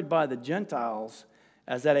be heard by the Gentiles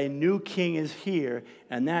as that a new king is here,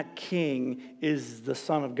 and that king is the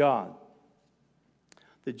Son of God.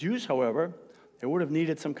 The Jews, however, they would have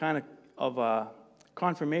needed some kind of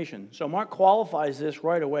confirmation. So Mark qualifies this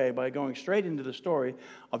right away by going straight into the story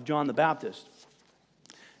of John the Baptist.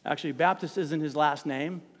 Actually, Baptist isn't his last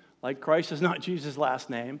name, like Christ is not Jesus' last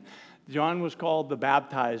name. John was called the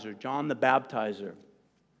Baptizer, John the Baptizer.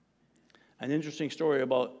 An interesting story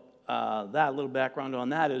about that, a little background on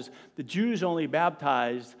that, is the Jews only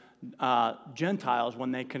baptized Gentiles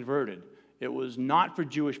when they converted. It was not for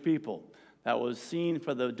Jewish people. That was seen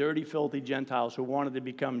for the dirty, filthy Gentiles who wanted to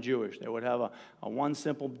become Jewish. They would have a one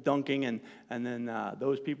simple dunking, and then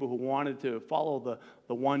those people who wanted to follow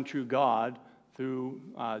the one true God through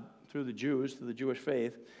the Jews, through the Jewish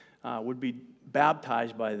faith, would be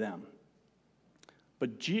baptized by them.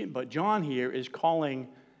 But John here is calling,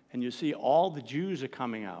 and you see all the Jews are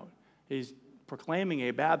coming out. He's proclaiming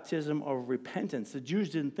a baptism of repentance. The Jews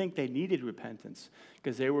didn't think they needed repentance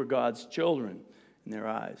because they were God's children in their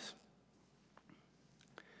eyes.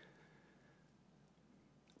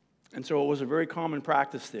 And so it was a very common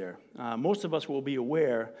practice there. Most of us will be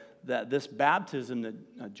aware that this baptism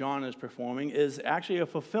that John is performing is actually a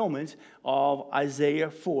fulfillment of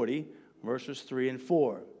Isaiah 40, verses 3 and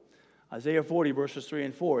 4. Isaiah 40, verses 3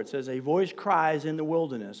 and 4, it says, a voice cries in the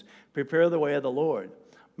wilderness, prepare the way of the Lord.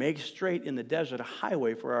 Make straight in the desert a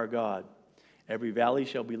highway for our God. Every valley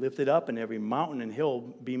shall be lifted up, and every mountain and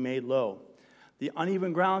hill be made low. The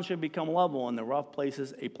uneven ground shall become level, and the rough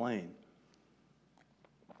places a plain.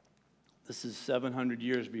 This is 700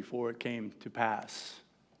 years before it came to pass.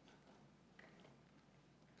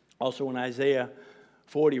 Also in Isaiah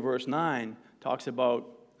 40, verse 9, talks about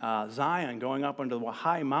Zion going up onto a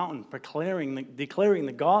high mountain, declaring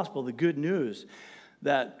the gospel, the good news,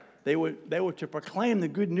 that they were to proclaim the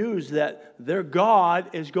good news that their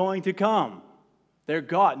God is going to come. Their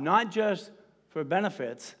God, not just for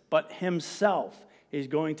benefits, but himself is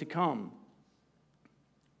going to come.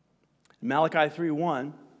 Malachi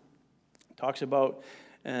 3:1 talks about,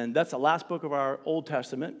 and that's the last book of our Old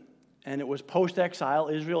Testament, and it was post-exile.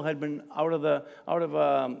 Israel had been out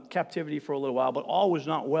of captivity for a little while, but all was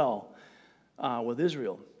not well with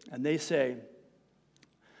Israel. And they say,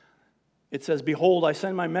 it says, behold, I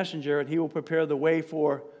send my messenger, and he will prepare the way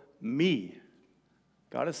for me.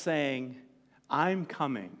 God is saying, I'm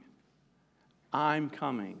coming. I'm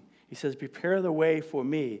coming. He says, prepare the way for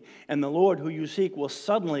me. And the Lord who you seek will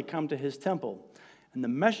suddenly come to his temple. And the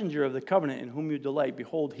messenger of the covenant in whom you delight,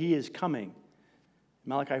 behold, he is coming.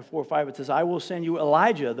 Malachi 4:5, it says, I will send you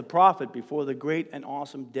Elijah, the prophet, before the great and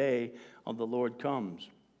awesome day of the Lord comes.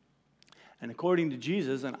 And according to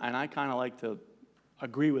Jesus, and I kind of like to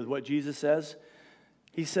agree with what Jesus says,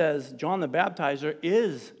 he says, John the Baptizer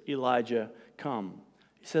is Elijah come.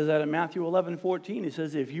 He says that in Matthew 11:14. He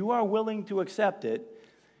says, if you are willing to accept it,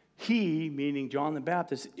 he, meaning John the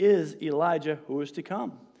Baptist, is Elijah who is to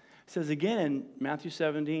come. He says again in Matthew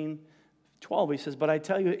 17:12, he says, but I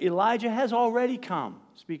tell you, Elijah has already come.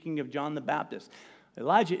 Speaking of John the Baptist.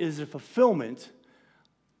 Elijah is the fulfillment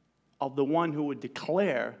of the one who would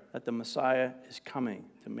declare that the Messiah is coming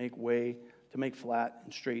to make flat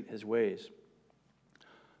and straight his ways.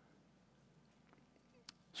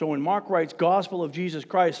 So when Mark writes, Gospel of Jesus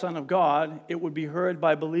Christ, Son of God, it would be heard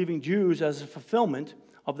by believing Jews as a fulfillment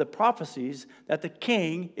of the prophecies that the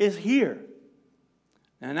King is here.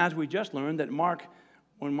 And as we just learned, that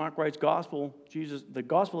when Mark writes the Gospel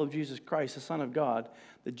of Jesus Christ, the Son of God,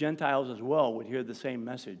 the Gentiles as well would hear the same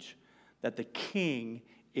message, that the King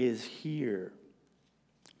is here.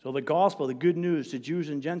 So the gospel, the good news to Jews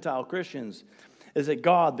and Gentile Christians, is that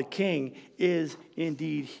God, the King, is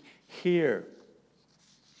indeed here.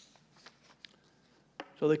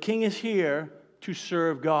 So the King is here to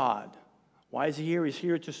serve God. Why is he here? He's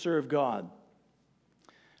here to serve God.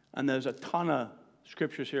 And there's a ton of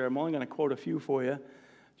scriptures here. I'm only going to quote a few for you,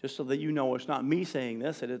 just so that you know it's not me saying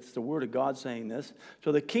this, that it's the Word of God saying this.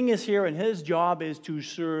 So the King is here, and his job is to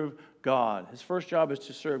serve God. His first job is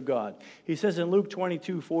to serve God. He says in Luke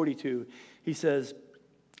 22:42, he says,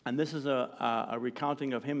 and this is a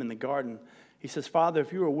recounting of him in the garden. He says, Father,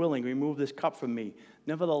 if you are willing, remove this cup from me.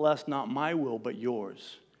 Nevertheless, not my will, but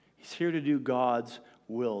yours. He's here to do God's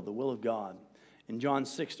will, the will of God. In John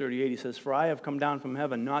 6:38, he says, for I have come down from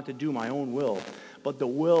heaven not to do my own will, but the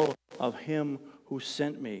will of him who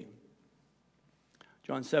sent me.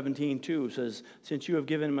 John 17:2 says, since you have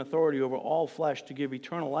given him authority over all flesh to give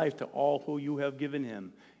eternal life to all who you have given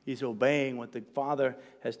him. He's obeying what the Father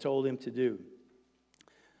has told him to do.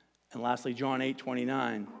 And lastly, John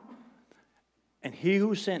 8:29. And he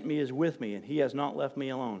who sent me is with me, and he has not left me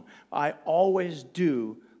alone. I always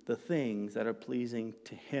do the things that are pleasing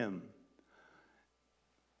to him.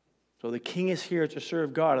 So the King is here to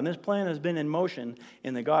serve God, and this plan has been in motion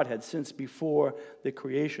in the Godhead since before the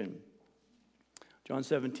creation. John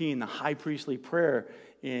 17, the high priestly prayer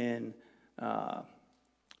in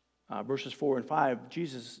verses 4 and 5,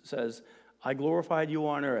 Jesus says, I glorified you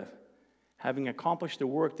on earth, having accomplished the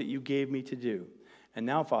work that you gave me to do. And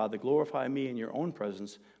now, Father, glorify me in your own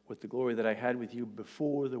presence with the glory that I had with you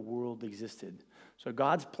before the world existed. So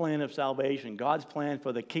God's plan of salvation, God's plan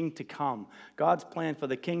for the King to come, God's plan for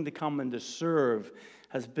the King to come and to serve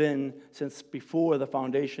has been since before the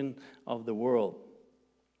foundation of the world.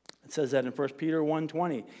 It says that in 1 Peter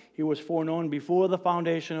 1:20, he was foreknown before the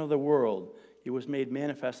foundation of the world. He was made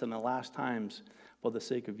manifest in the last times for the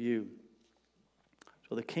sake of you.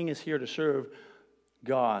 So the King is here to serve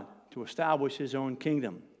God, to establish his own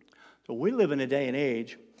kingdom. So we live in a day and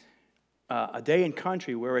age, a day and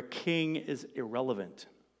country where a king is irrelevant.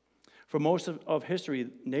 For most of history,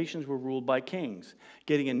 nations were ruled by kings.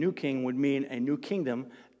 Getting a new king would mean a new kingdom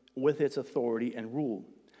with its authority and rule.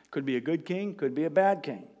 Could be a good king, could be a bad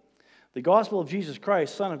king. The gospel of Jesus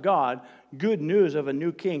Christ, Son of God, good news of a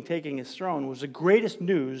new king taking his throne, was the greatest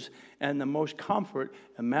news and the most comfort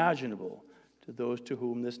imaginable to those to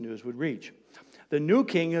whom this news would reach. The new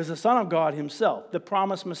king is the Son of God himself, the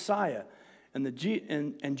promised Messiah, and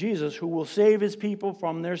Jesus, who will save his people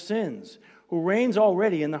from their sins, who reigns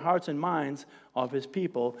already in the hearts and minds of his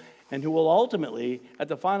people, and who will ultimately, at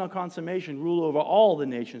the final consummation, rule over all the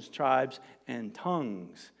nations, tribes, and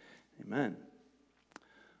tongues. Amen.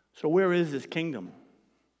 So where is this kingdom?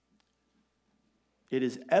 It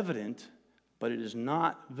is evident, but it is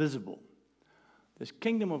not visible. This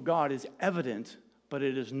kingdom of God is evident, but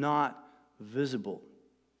it is not visible.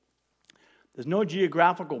 There's no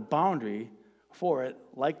geographical boundary for it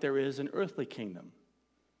like there is an earthly kingdom.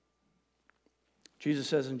 Jesus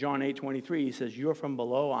says in John 8:23, he says, you're from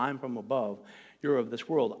below, I'm from above. You're of this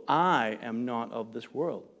world. I am not of this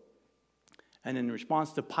world. And in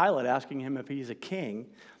response to Pilate asking him if he's a king,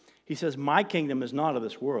 he says, my kingdom is not of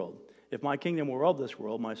this world. If my kingdom were of this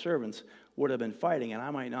world, my servants would have been fighting, and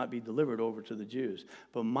I might not be delivered over to the Jews.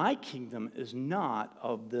 But my kingdom is not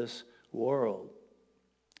of this world.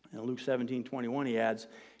 In Luke 17:21, he adds,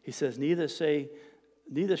 he says, neither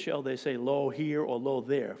shall they say, lo here or lo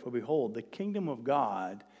there. For behold, the kingdom of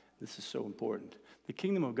God, this is so important, the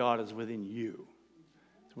kingdom of God is within you.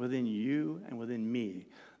 It's within you and within me.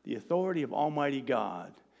 The authority of Almighty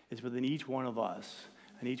God is within each one of us,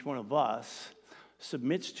 and each one of us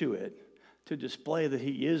submits to it, to display that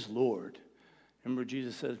he is Lord. Remember,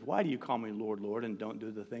 Jesus says, why do you call me Lord, Lord, and don't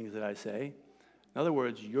do the things that I say? In other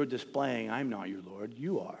words, you're displaying I'm not your Lord,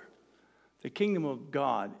 you are. The kingdom of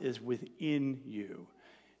God is within you.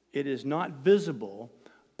 It is not visible,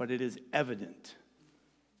 but it is evident.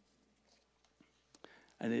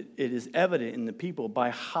 And it is evident in the people by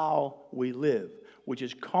how we live, which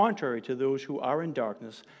is contrary to those who are in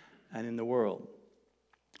darkness and in the world.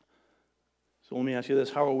 So let me ask you this.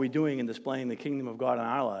 How are we doing in displaying the kingdom of God in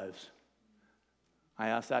our lives? I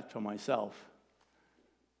ask that for myself.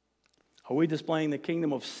 Are we displaying the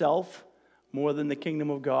kingdom of self more than the kingdom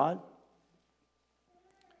of God?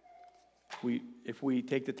 If we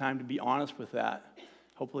take the time to be honest with that,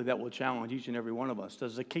 hopefully that will challenge each and every one of us.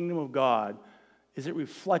 Does the kingdom of God, is it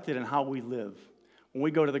reflected in how we live? When we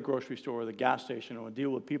go to the grocery store or the gas station or deal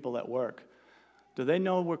with people at work, do they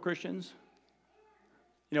know we're Christians?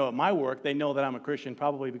 You know, at my work, they know that I'm a Christian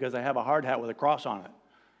probably because I have a hard hat with a cross on it.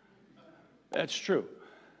 That's true.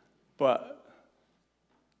 But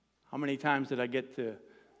how many times did I get to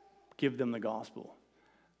give them the gospel?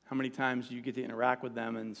 How many times do you get to interact with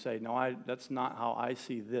them and say, no, that's not how I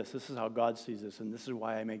see this. This is how God sees this, and this is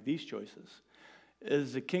why I make these choices.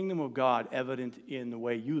 Is the kingdom of God evident in the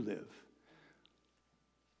way you live?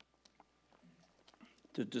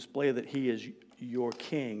 To display that he is your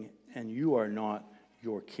king and you are not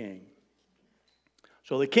your king.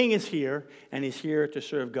 So the king is here, and he's here to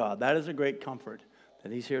serve God. That is a great comfort,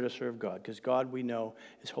 that he's here to serve God, because God, we know,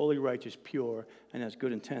 is holy, righteous, pure, and has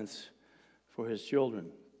good intents for his children.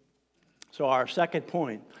 So our second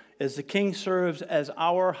point is the king serves as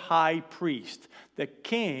our high priest. The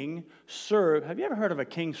king serves. Have you ever heard of a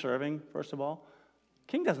king serving, first of all?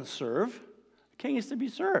 King doesn't serve. The king is to be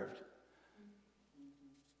served.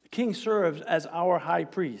 The king serves as our high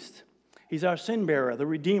priest. He's our sin bearer, the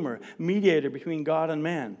redeemer, mediator between God and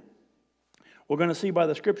man. We're going to see by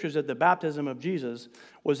the scriptures that the baptism of Jesus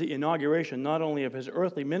was the inauguration not only of his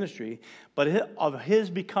earthly ministry, but of his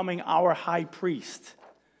becoming our high priest.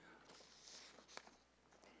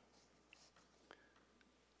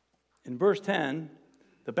 In verse 10,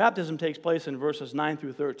 the baptism takes place in verses 9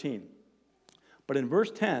 through 13. But in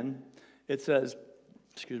verse 10, it says,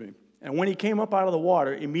 and when he came up out of the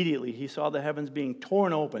water, immediately he saw the heavens being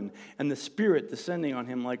torn open and the Spirit descending on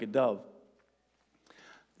him like a dove.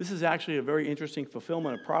 This is actually a very interesting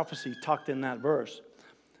fulfillment of prophecy tucked in that verse.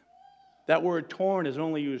 That word torn is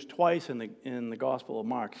only used twice in the Gospel of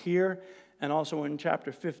Mark. Here and also in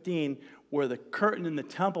chapter 15, where the curtain in the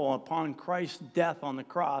temple upon Christ's death on the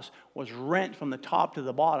cross was rent from the top to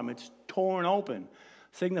the bottom. It's torn open,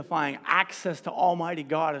 signifying access to Almighty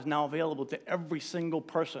God is now available to every single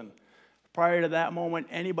person. Prior to that moment,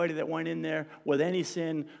 anybody that went in there with any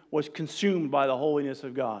sin was consumed by the holiness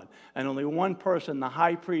of God. And only one person, the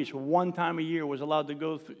high priest, one time a year was allowed to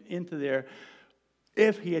go into there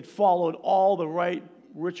if he had followed all the right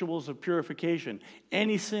rituals of purification.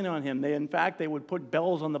 Any sin on him, they would put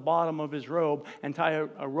bells on the bottom of his robe and tie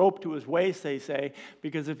a rope to his waist, they say,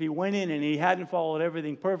 because if he went in and he hadn't followed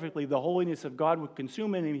everything perfectly, the holiness of God would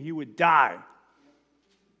consume him and he would die.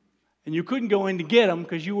 And you couldn't go in to get him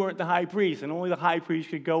because you weren't the high priest, and only the high priest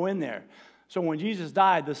could go in there. So when Jesus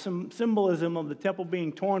died, the symbolism of the temple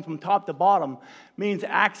being torn from top to bottom means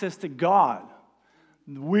access to God.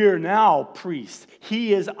 We're now priests.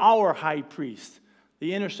 He is our high priest,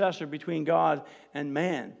 the intercessor between God and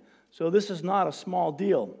man. So this is not a small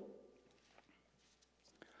deal.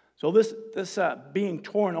 So this being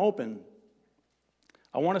torn open,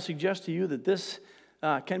 I want to suggest to you that this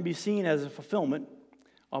can be seen as a fulfillment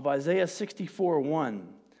of Isaiah 64:1.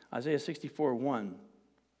 Isaiah 64:1.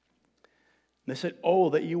 They said,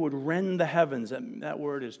 oh, that you would rend the heavens. That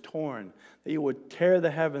word is torn. That you would tear the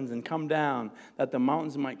heavens and come down, that the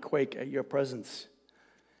mountains might quake at your presence.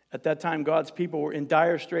 At that time, God's people were in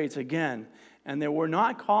dire straits again, and they were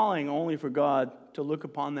not calling only for God to look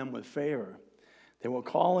upon them with favor. They were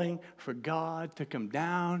calling for God to come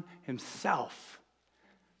down himself.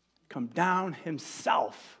 Come down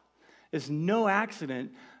himself. It's no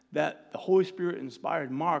accident that the Holy Spirit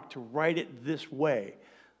inspired Mark to write it this way,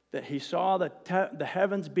 that he saw the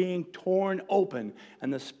heavens being torn open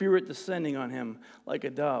and the Spirit descending on him like a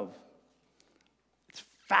dove. It's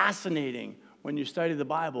fascinating when you study the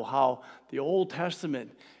Bible how the Old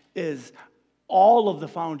Testament is all of the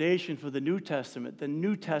foundation for the New Testament. The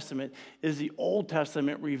New Testament is the Old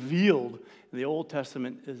Testament revealed, and the Old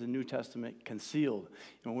Testament is the New Testament concealed.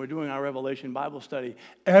 And when we're doing our Revelation Bible study,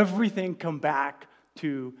 everything come back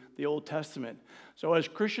to the Old Testament. So as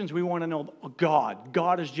Christians, we want to know God.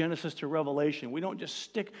 God is Genesis to Revelation.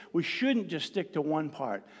 We shouldn't just stick to one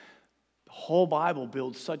part. The whole Bible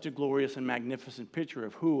builds such a glorious and magnificent picture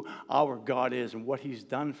of who our God is and what he's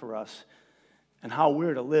done for us and how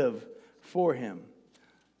we're to live for him.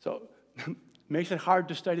 So it makes it hard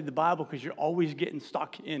to study the Bible because you're always getting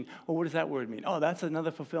stuck in, oh, what does that word mean? Oh, that's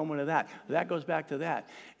another fulfillment of that. That goes back to that.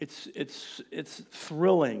 It's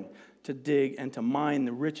thrilling to dig and to mine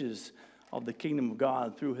the riches of the kingdom of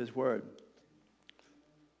God through his word.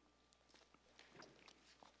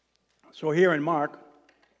 So here in Mark,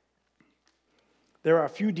 there are a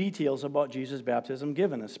few details about Jesus' baptism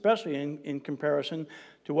given, especially in comparison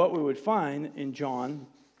to what we would find in John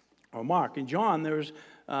or Mark. In John, there's,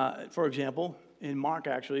 for example, in Mark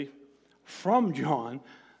actually, from John,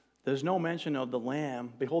 there's no mention of the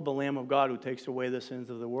Lamb. Behold the Lamb of God who takes away the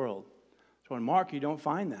sins of the world. So in Mark, you don't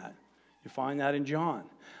find that. You find that in John.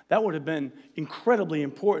 That would have been incredibly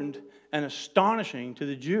important and astonishing to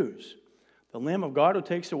the Jews. The Lamb of God who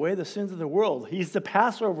takes away the sins of the world. He's the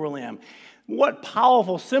Passover Lamb. What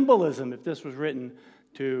powerful symbolism if this was written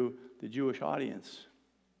to the Jewish audience.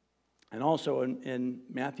 And also in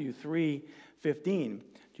Matthew 3:15,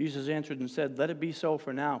 Jesus answered and said, "Let it be so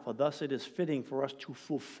for now, for thus it is fitting for us to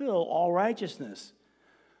fulfill all righteousness."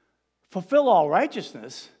 Fulfill all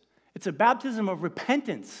righteousness? It's a baptism of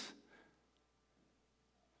repentance.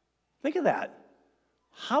 Think of that.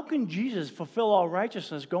 How can Jesus fulfill all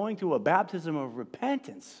righteousness going through a baptism of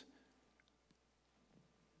repentance?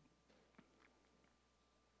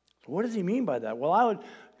 So what does he mean by that? Well, I'm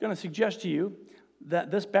going to suggest to you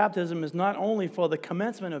that this baptism is not only for the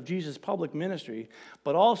commencement of Jesus' public ministry,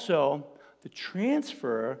 but also the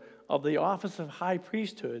transfer of the office of high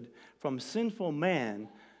priesthood from sinful man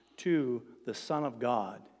to the Son of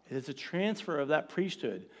God. It is a transfer of that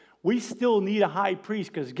priesthood. We still need a high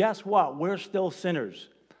priest because guess what? We're still sinners.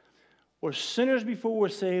 We're sinners before we're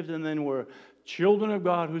saved, and then we're children of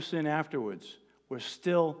God who sin afterwards. We're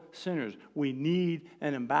still sinners. We need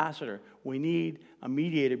an ambassador. We need a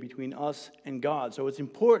mediator between us and God. So it's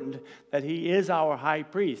important that he is our high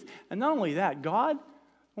priest. And not only that, God,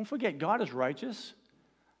 don't forget, God is righteous.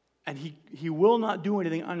 And he will not do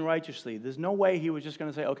anything unrighteously. There's no way he was just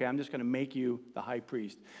going to say, okay, I'm just going to make you the high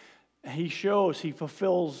priest. He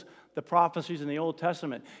fulfills the prophecies in the Old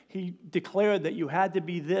Testament. He declared that you had to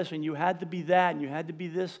be this, and you had to be that, and you had to be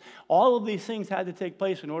this. All of these things had to take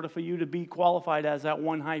place in order for you to be qualified as that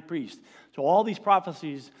one high priest. So all these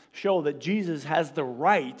prophecies show that Jesus has the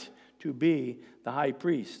right to be the high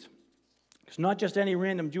priest. Because not just any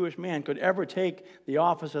random Jewish man could ever take the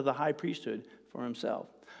office of the high priesthood for himself.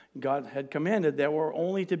 God had commanded that were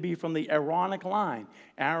only to be from the Aaronic line.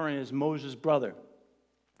 Aaron is Moses' brother.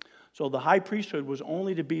 So the high priesthood was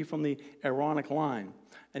only to be from the Aaronic line,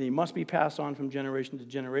 and he must be passed on from generation to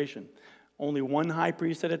generation. Only one high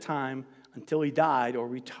priest at a time until he died or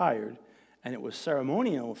retired, and it was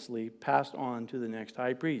ceremoniously passed on to the next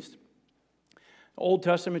high priest. Old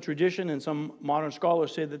Testament tradition and some modern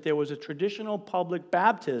scholars say that there was a traditional public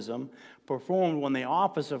baptism performed when the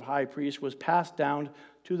office of high priest was passed down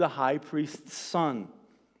to the high priest's son.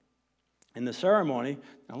 In the ceremony,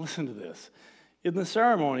 now listen to this. In the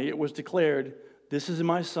ceremony, it was declared, "This is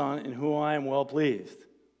my son in whom I am well pleased."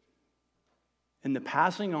 In the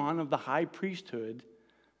passing on of the high priesthood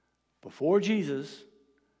before Jesus,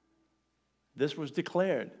 this was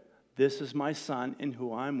declared, "This is my son in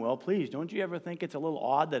whom I am well pleased." Don't you ever think it's a little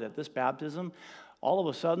odd that at this baptism, all of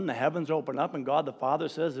a sudden the heavens open up and God the Father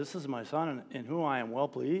says, "This is my son in whom I am well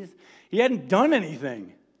pleased"? He hadn't done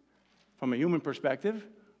anything from a human perspective,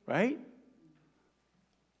 right?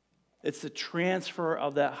 It's the transfer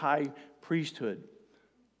of that high priesthood.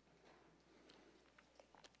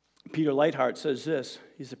 Peter Leithart says this.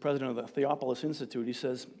 He's the president of the Theophilus Institute. He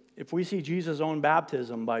says, if we see Jesus' own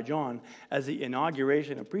baptism by John as the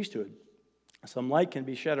inauguration of priesthood, some light can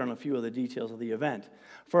be shed on a few of the details of the event.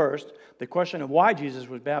 First, the question of why Jesus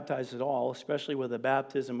was baptized at all, especially with a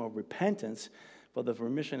baptism of repentance for the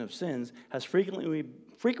remission of sins, has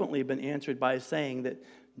frequently been answered by saying that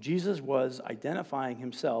Jesus was identifying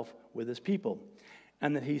himself with his people,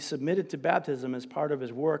 and that he submitted to baptism as part of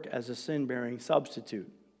his work as a sin-bearing substitute.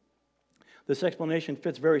 This explanation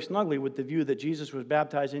fits very snugly with the view that Jesus was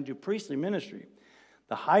baptized into priestly ministry.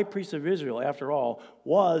 The high priest of Israel, after all,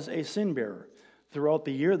 was a sin-bearer. Throughout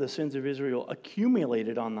the year, the sins of Israel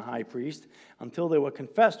accumulated on the high priest until they were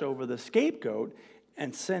confessed over the scapegoat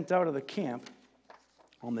and sent out of the camp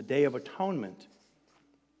on the Day of Atonement.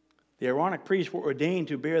 The Aaronic priests were ordained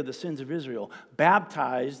to bear the sins of Israel,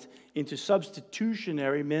 baptized into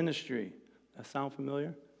substitutionary ministry. That sound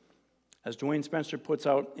familiar? As Dwayne Spencer puts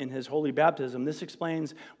out in his Holy Baptism, this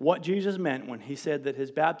explains what Jesus meant when he said that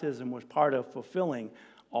his baptism was part of fulfilling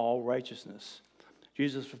all righteousness.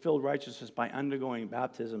 Jesus fulfilled righteousness by undergoing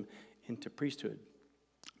baptism into priesthood.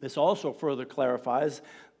 This also further clarifies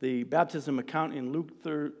the baptism account in Luke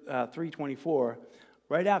 3:24.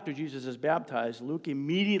 Right after Jesus is baptized, Luke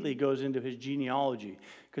immediately goes into his genealogy,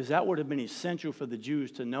 because that would have been essential for the Jews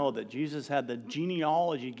to know that Jesus had the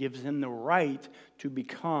genealogy, gives him the right to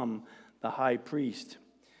become the high priest.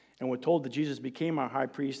 And we're told that Jesus became our high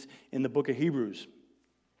priest in the book of Hebrews.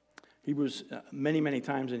 Hebrews, many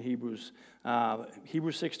times in Hebrews.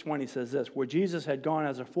 Hebrews 6:20 says this, where Jesus had gone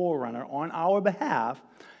as a forerunner on our behalf,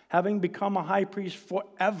 having become a high priest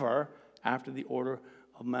forever after the order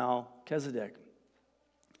of Melchizedek.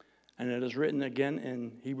 And it is written again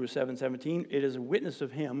in Hebrews 7:17, it is a witness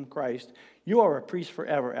of him, Christ, you are a priest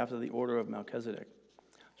forever after the order of Melchizedek.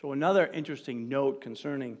 So another interesting note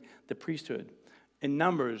concerning the priesthood. In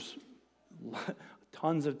Numbers,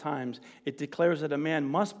 tons of times, it declares that a man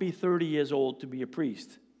must be 30 years old to be a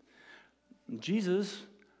priest. Jesus,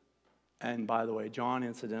 and by the way, John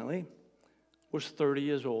incidentally, was 30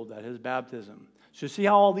 years old at his baptism. So you see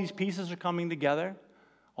how all these pieces are coming together?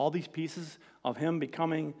 All these pieces of him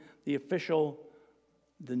becoming the official,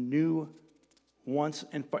 the new, once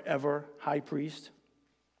and forever high priest.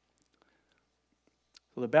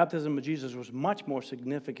 So the baptism of Jesus was much more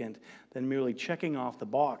significant than merely checking off the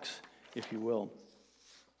box, if you will.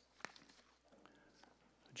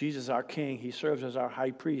 Jesus, our King, he serves as our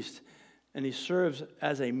high priest, and he serves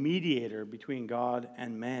as a mediator between God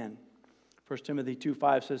and man. 1 Timothy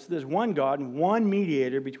 2:5 says, there's one God and one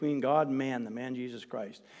mediator between God and man, the man Jesus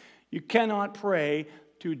Christ. You cannot pray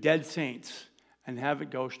to dead saints and have it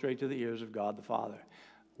go straight to the ears of God the Father.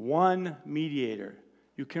 One mediator.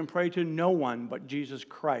 You can pray to no one but Jesus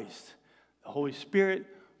Christ. The Holy Spirit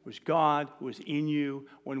was God who is in you.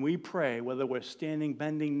 When we pray, whether we're standing,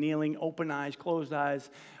 bending, kneeling, open eyes, closed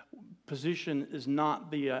eyes, position is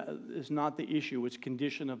not the issue. It's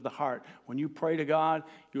condition of the heart. When you pray to God,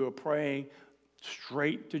 you are praying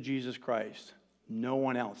straight to Jesus Christ. No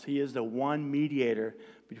one else. He is the one mediator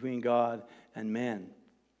between God and man.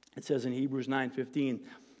 It says in Hebrews 9:15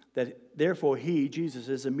 that therefore he, Jesus,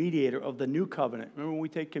 is a mediator of the new covenant. Remember when we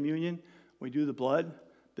take communion, we do the blood?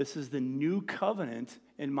 This is the new covenant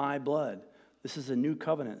in my blood. This is a new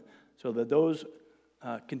covenant. So that those,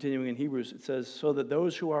 continuing in Hebrews, it says, so that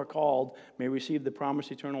those who are called may receive the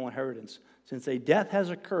promised eternal inheritance, since a death has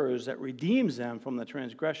occurred that redeems them from the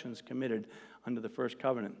transgressions committed under the first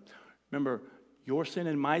covenant. Remember, your sin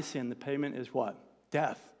and my sin, the payment is what?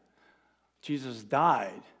 Death. Jesus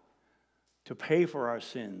died to pay for our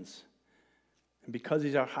sins. And because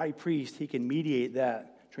he's our high priest, he can mediate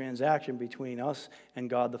that transaction between us and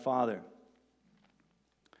God the Father.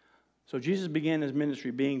 So Jesus began his ministry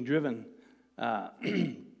being driven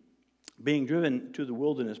to the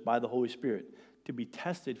wilderness by the Holy Spirit to be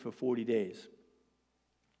tested for 40 days,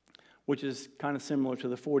 which is kind of similar to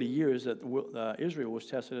the 40 years that Israel was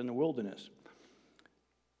tested in the wilderness.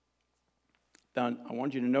 Now, I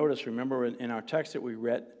want you to notice, remember in our text that we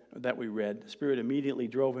read, the Spirit immediately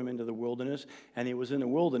drove him into the wilderness, and he was in the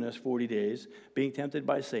wilderness 40 days, being tempted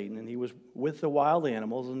by Satan, and he was with the wild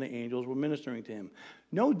animals, and the angels were ministering to him.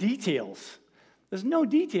 No details. There's no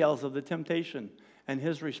details of the temptation and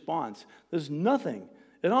his response. There's nothing.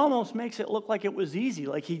 It almost makes it look like it was easy,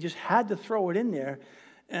 like he just had to throw it in there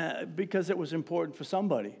because it was important for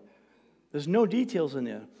somebody. There's no details in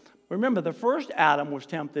there. Remember, the first Adam was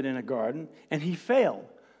tempted in a garden, and he failed.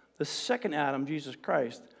 The second Adam, Jesus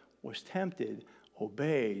Christ, was tempted,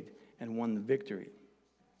 obeyed, and won the victory.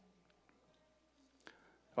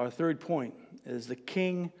 Our third point is the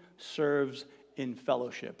king serves in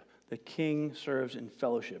fellowship. The king serves in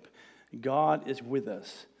fellowship. God is with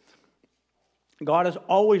us. God has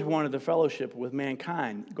always wanted the fellowship with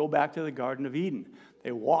mankind. Go back to the Garden of Eden.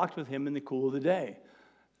 They walked with him in the cool of the day.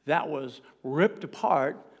 That was ripped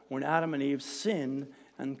apart when Adam and Eve sinned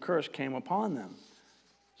and curse came upon them.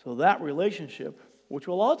 So that relationship, which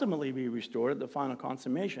will ultimately be restored at the final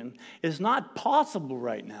consummation, is not possible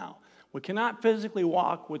right now. We cannot physically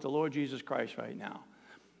walk with the Lord Jesus Christ right now.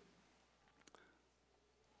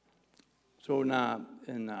 So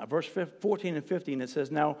in verse 14 and 15, it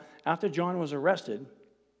says, now, after John was arrested,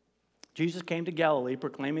 Jesus came to Galilee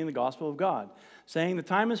proclaiming the gospel of God, saying, the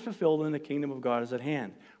time is fulfilled and the kingdom of God is at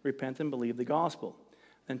hand. Repent and believe the gospel.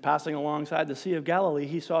 Then passing alongside the Sea of Galilee,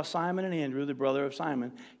 he saw Simon and Andrew, the brother of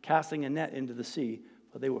Simon, casting a net into the sea,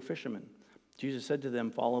 for they were fishermen. Jesus said to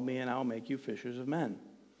them, follow me and I'll make you fishers of men.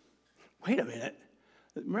 Wait a minute.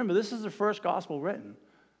 Remember, this is the first gospel written,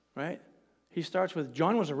 right? He starts with,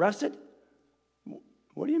 John was arrested?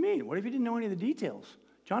 What do you mean? What if you didn't know any of the details?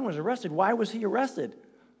 John was arrested. Why was he arrested?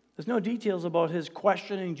 There's no details about his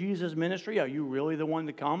questioning Jesus' ministry. Are you really the one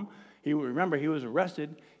to come? Remember, he was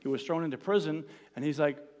arrested. He was thrown into prison. And he's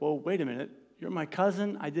like, well, wait a minute. You're my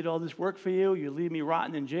cousin. I did all this work for you. You leave me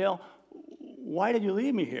rotting in jail. Why did you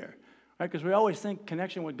leave me here? Right? Because we always think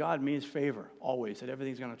connection with God means favor, always, that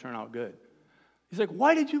everything's going to turn out good. He's like,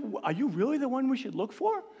 are you really the one we should look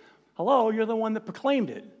for? Hello, you're the one that proclaimed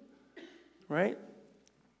it. Right?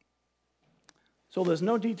 So there's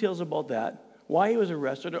no details about that, why he was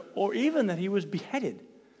arrested, or even that he was beheaded.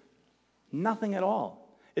 Nothing at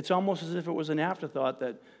all. It's almost as if it was an afterthought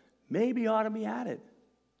that maybe ought to be added.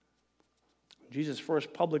 Jesus'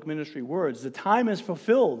 first public ministry words, the time is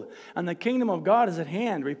fulfilled and the kingdom of God is at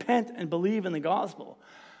hand. Repent and believe in the gospel.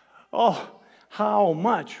 Oh, how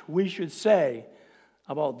much we should say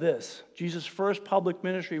about this. Jesus' first public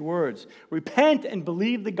ministry words, repent and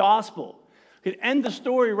believe the gospel. You could end the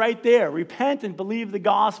story right there. Repent and believe the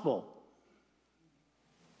gospel.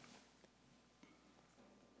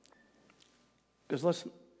 Because let's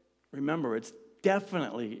remember, it's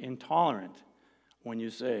definitely intolerant when you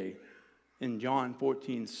say, in John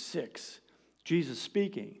 14:6, Jesus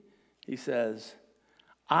speaking, he says,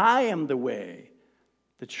 I am the way,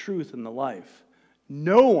 the truth, and the life.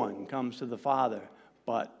 No one comes to the Father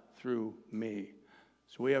but through me.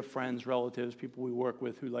 So we have friends, relatives, people we work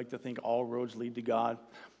with who like to think all roads lead to God.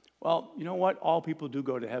 Well, you know what? All people do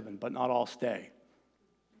go to heaven, but not all stay.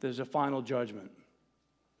 There's a final judgment.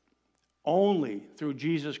 Only through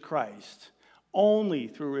Jesus Christ, only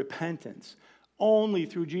through repentance, only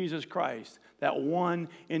through Jesus Christ, that one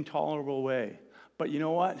intolerable way. But you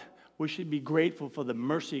know what? We should be grateful for the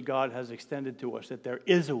mercy God has extended to us, that there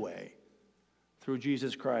is a way through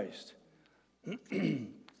Jesus Christ.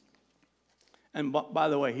 And by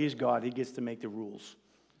the way, he's God. He gets to make the rules.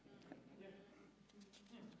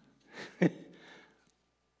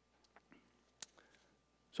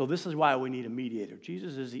 So this is why we need a mediator.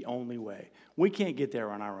 Jesus is the only way. We can't get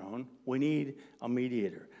there on our own. We need a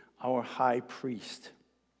mediator, our high priest.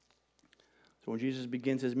 So when Jesus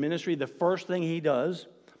begins his ministry, the first thing he does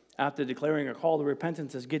after declaring a call to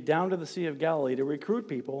repentance is get down to the Sea of Galilee to recruit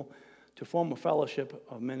people to form a fellowship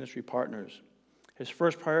of ministry partners. His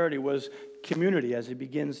first priority was community as he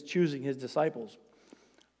begins choosing his disciples.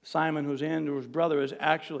 Simon, who's Andrew's brother, is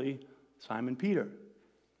actually Simon Peter.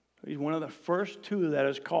 He's one of the first two that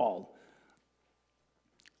is called.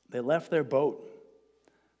 They left their boat.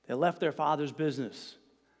 They left their father's business.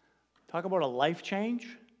 Talk about a life change.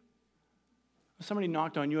 Somebody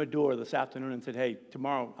knocked on your door this afternoon and said, hey,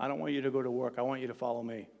 tomorrow, I don't want you to go to work. I want you to follow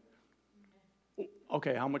me.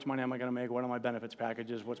 Okay, how much money am I going to make? What are my benefits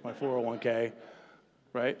packages? What's my 401k?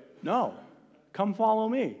 Right? No. Come follow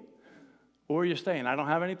me. Where are you staying? I don't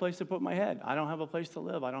have any place to put my head. I don't have a place to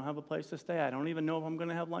live. I don't have a place to stay. I don't even know if I'm going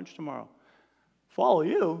to have lunch tomorrow. Follow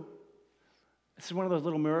you? This is one of those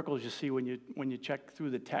little miracles you see when you check through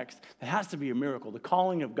the text. It has to be a miracle. The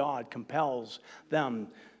calling of God compels them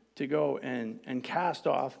to go and cast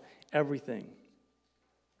off everything.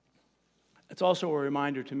 It's also a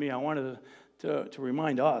reminder to me. I wanted to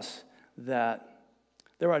remind us that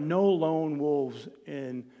there are no lone wolves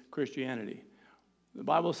in Christianity. The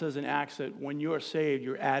Bible says in Acts that when you're saved,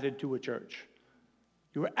 you're added to a church.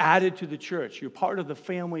 You're added to the church. You're part of the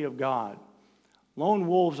family of God. Lone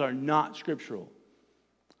wolves are not scriptural.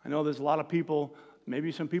 I know there's a lot of people,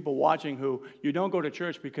 maybe some people watching, who you don't go to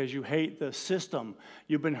church because you hate the system.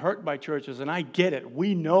 You've been hurt by churches, and I get it.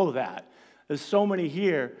 We know that. There's so many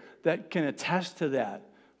here that can attest to that.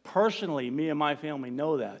 Personally, me and my family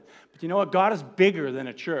know that. But you know what? God is bigger than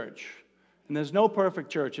a church. And there's no perfect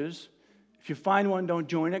churches. If you find one, don't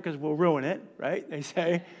join it because we'll ruin it, right? They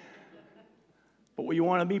say. But you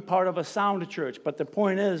want to be part of a sound church. But the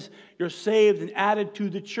point is, you're saved and added to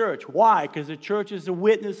the church. Why? Because the church is the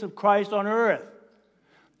witness of Christ on earth.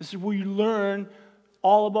 This is where you learn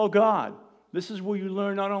all about God. This is where you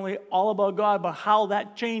learn not only all about God, but how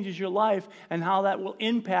that changes your life and how that will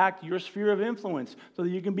impact your sphere of influence so that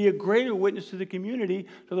you can be a greater witness to the community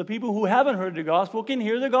so the people who haven't heard the gospel can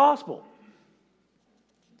hear the gospel.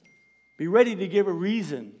 Be ready to give a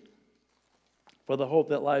reason for the hope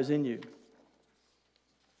that lies in you.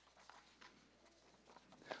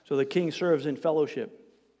 So the king serves in fellowship.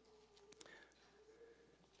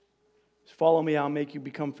 Follow me, I'll make you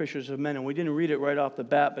become fishers of men. And we didn't read it right off the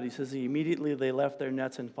bat, but he says immediately they left their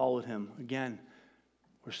nets and followed him. Again,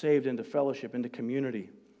 we're saved into fellowship, into community.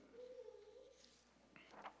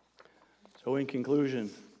 So in conclusion,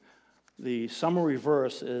 the summary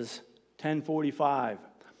verse is 10:45.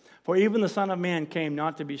 For even the Son of Man came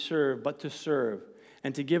not to be served, but to serve,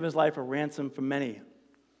 and to give his life a ransom for many.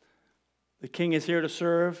 The King is here to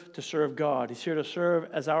serve God. He's here to serve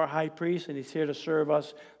as our high priest, and he's here to serve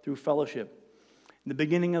us through fellowship. In the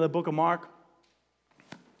beginning of the book of Mark,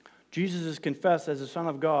 Jesus is confessed as the Son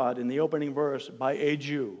of God in the opening verse by a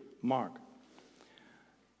Jew, Mark.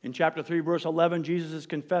 In chapter 3, verse 11, Jesus is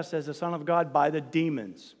confessed as the Son of God by the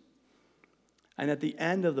demons. And at the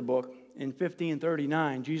end of the book, in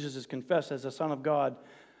 1539, Jesus is confessed as the Son of God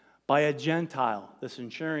by a Gentile, the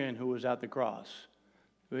centurion who was at the cross.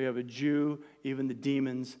 We have a Jew, even the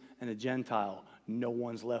demons, and a Gentile. No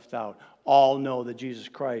one's left out. All know that Jesus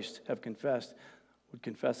Christ would confess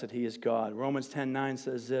that he is God. Romans 10:9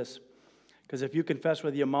 says this, because if you confess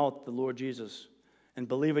with your mouth the Lord Jesus and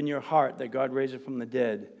believe in your heart that God raised him from the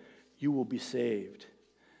dead, you will be saved.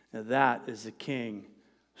 Now that is the King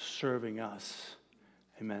serving us.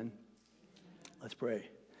 Amen. Let's pray.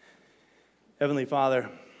 Heavenly Father,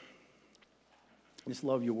 I just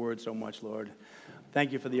love your word so much, Lord.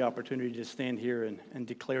 Thank you for the opportunity to stand here and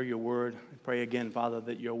declare your word. I pray again, Father,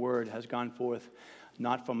 that your word has gone forth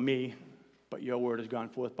not from me, but your word has gone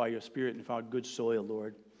forth by your Spirit and found good soil,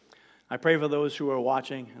 Lord. I pray for those who are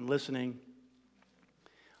watching and listening.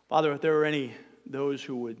 Father, if there are those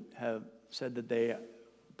who would have said that they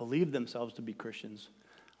believe themselves to be Christians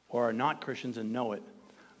or are not Christians and know it,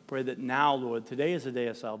 pray that now, Lord, today is the day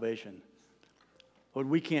of salvation. Lord,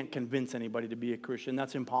 we can't convince anybody to be a Christian.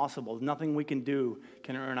 That's impossible. Nothing we can do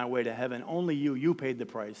can earn our way to heaven. Only you. You paid the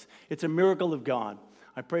price. It's a miracle of God.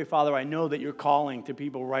 I pray, Father, I know that you're calling to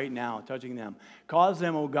people right now, touching them. Cause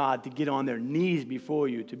them, oh God, to get on their knees before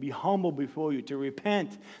you, to be humble before you, to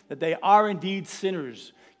repent that they are indeed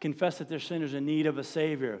sinners, confess that they're sinners in need of a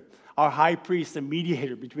Savior. Our high priest, the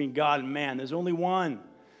mediator between God and man. There's only one.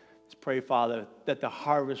 Let's pray, Father, that the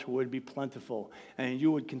harvest would be plentiful and you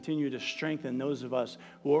would continue to strengthen those of us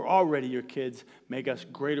who are already your kids. Make us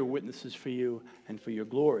greater witnesses for you and for your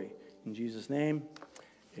glory. In Jesus' name,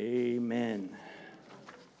 amen.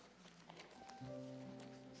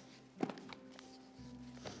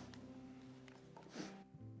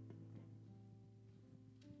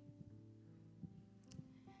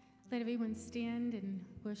 Let everyone stand and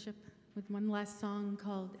worship with one last song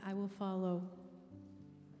called I Will Follow.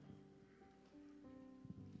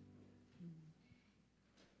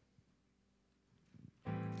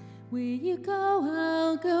 Where you go,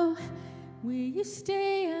 I'll go. Where you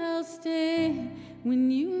stay, I'll stay. When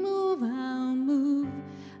you move, I'll move.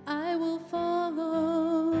 I will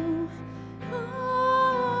follow.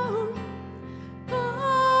 Oh,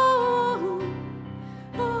 oh,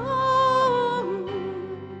 oh.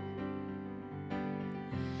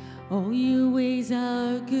 All your ways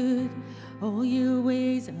are good. All your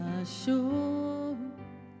ways are sure.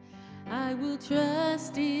 I will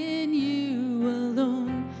trust in you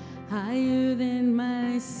alone. Higher than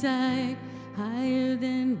my sight, higher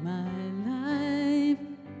than my life.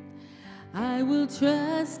 I will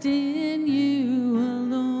trust in you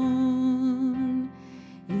alone,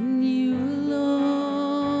 in you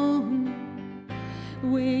alone.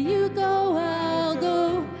 Where you go, I'll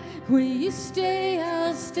go. Where you stay,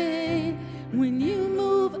 I'll stay. When you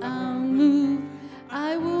move, I'll move.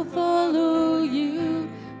 I will follow you.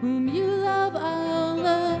 Whom you love, I'll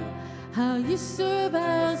love. How you serve,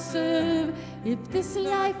 I'll serve. If this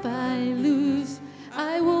life I lose,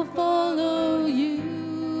 I will follow you.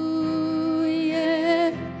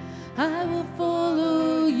 Yeah, I will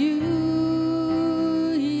follow you.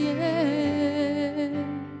 Yeah.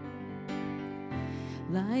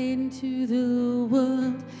 Light into the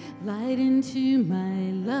world, light into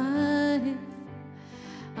my life.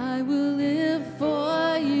 I will live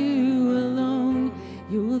for you alone.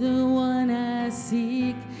 You're the one I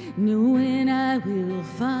seek, knowing I will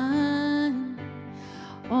find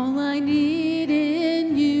all I need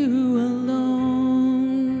in you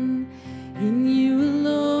alone, in you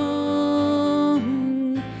alone.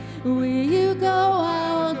 Where you go,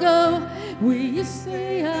 I'll go. Where you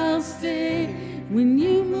stay, I'll stay. When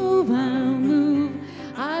you move, I'll move.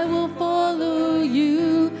 I will follow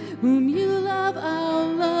you. Whom you love, I'll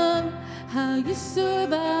love. How you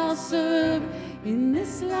serve, I'll serve. In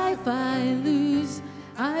this life I lose,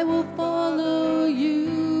 I will follow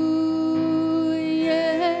you.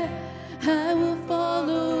 Yeah, I will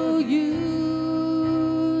follow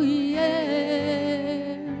you.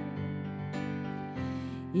 Yeah.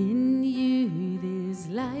 In you there's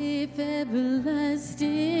life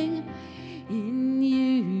everlasting. In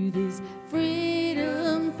you there's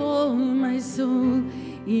freedom for my soul.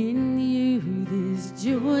 In you there's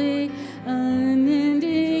joy,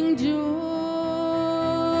 unending joy.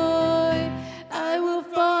 I will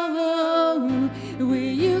follow. Where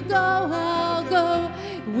you go, I'll go.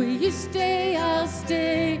 Where you stay, I'll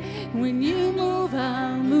stay. When you move,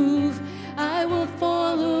 I'll move. I will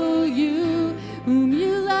follow you. Whom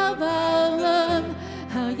you love, I'll love.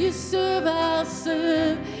 How you serve, I'll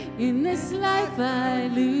serve. In this life I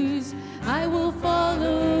lose, I will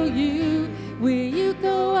follow you. Where you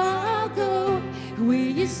go, I'll go. Where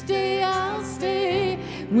you stay, I'll stay.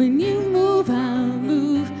 When you move, I'll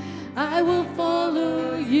move. I will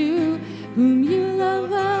follow you. Whom you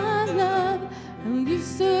love, I'll love. How you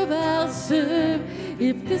serve, I'll serve.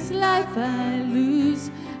 If this life I lose,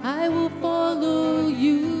 I will follow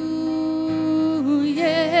you.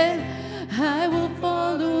 Yeah, I will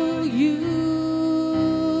follow you.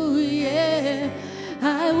 Yeah,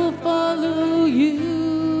 I will follow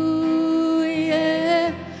you.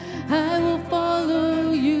 Yeah, I will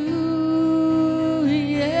follow you.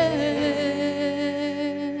 Yeah.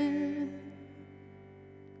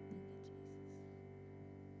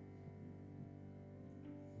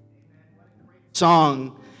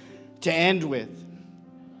 Song to end with.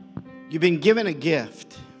 You've been given a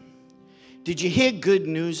gift. Did you hear good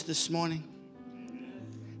news this morning?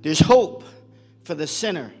 There's hope for the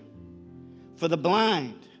sinner, for the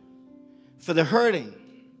blind, for the hurting.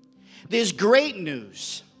 There's great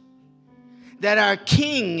news that our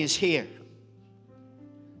King is here.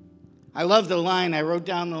 I love the line, I wrote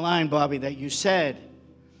down the line, Bobby, that you said,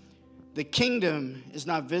 the kingdom is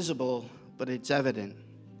not visible, but it's evident.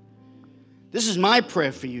 This is my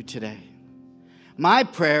prayer for you today. My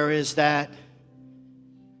prayer is that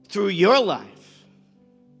through your life,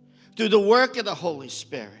 through the work of the Holy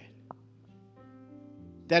Spirit,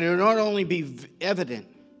 that it would not only be evident,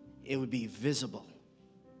 it would be visible.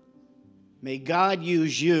 May God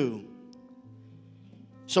use you.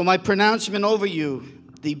 So my pronouncement over you,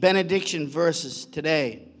 the benediction verses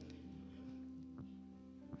today,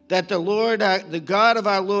 that the Lord, the God of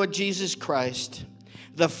our Lord Jesus Christ,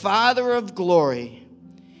 the Father of glory,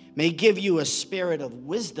 may give you a spirit of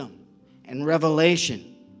wisdom and revelation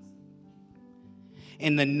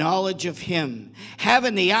in the knowledge of Him,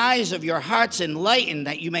 having the eyes of your hearts enlightened,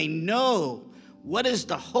 that you may know what is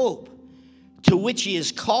the hope to which He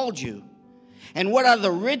has called you, and what are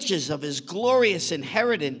the riches of His glorious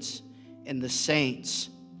inheritance in the saints,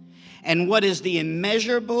 and what is the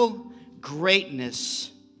immeasurable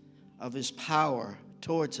greatness of His power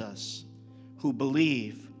towards us who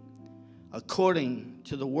believe, according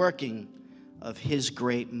to the working of His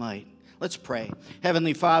great might. Let's pray.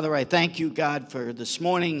 Heavenly Father, I thank you, God, for this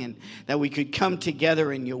morning and that we could come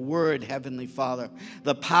together in your word, Heavenly Father.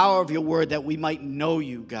 The power of your word, that we might know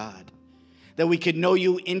you, God, that we could know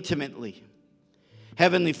you intimately.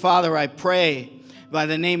 Heavenly Father, I pray by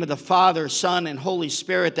the name of the Father, Son, and Holy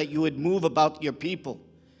Spirit that you would move about your people.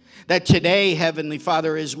 That today, Heavenly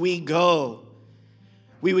Father, as we go,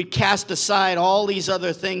 we would cast aside all these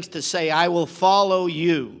other things to say, I will follow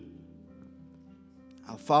you.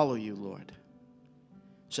 I'll follow you, Lord.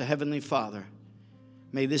 So, Heavenly Father,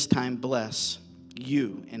 may this time bless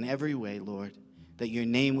you in every way, Lord, that your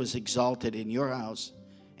name was exalted in your house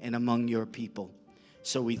and among your people.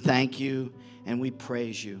 So we thank you and we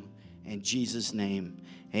praise you. In Jesus' name,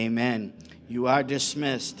 amen. You are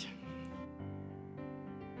dismissed.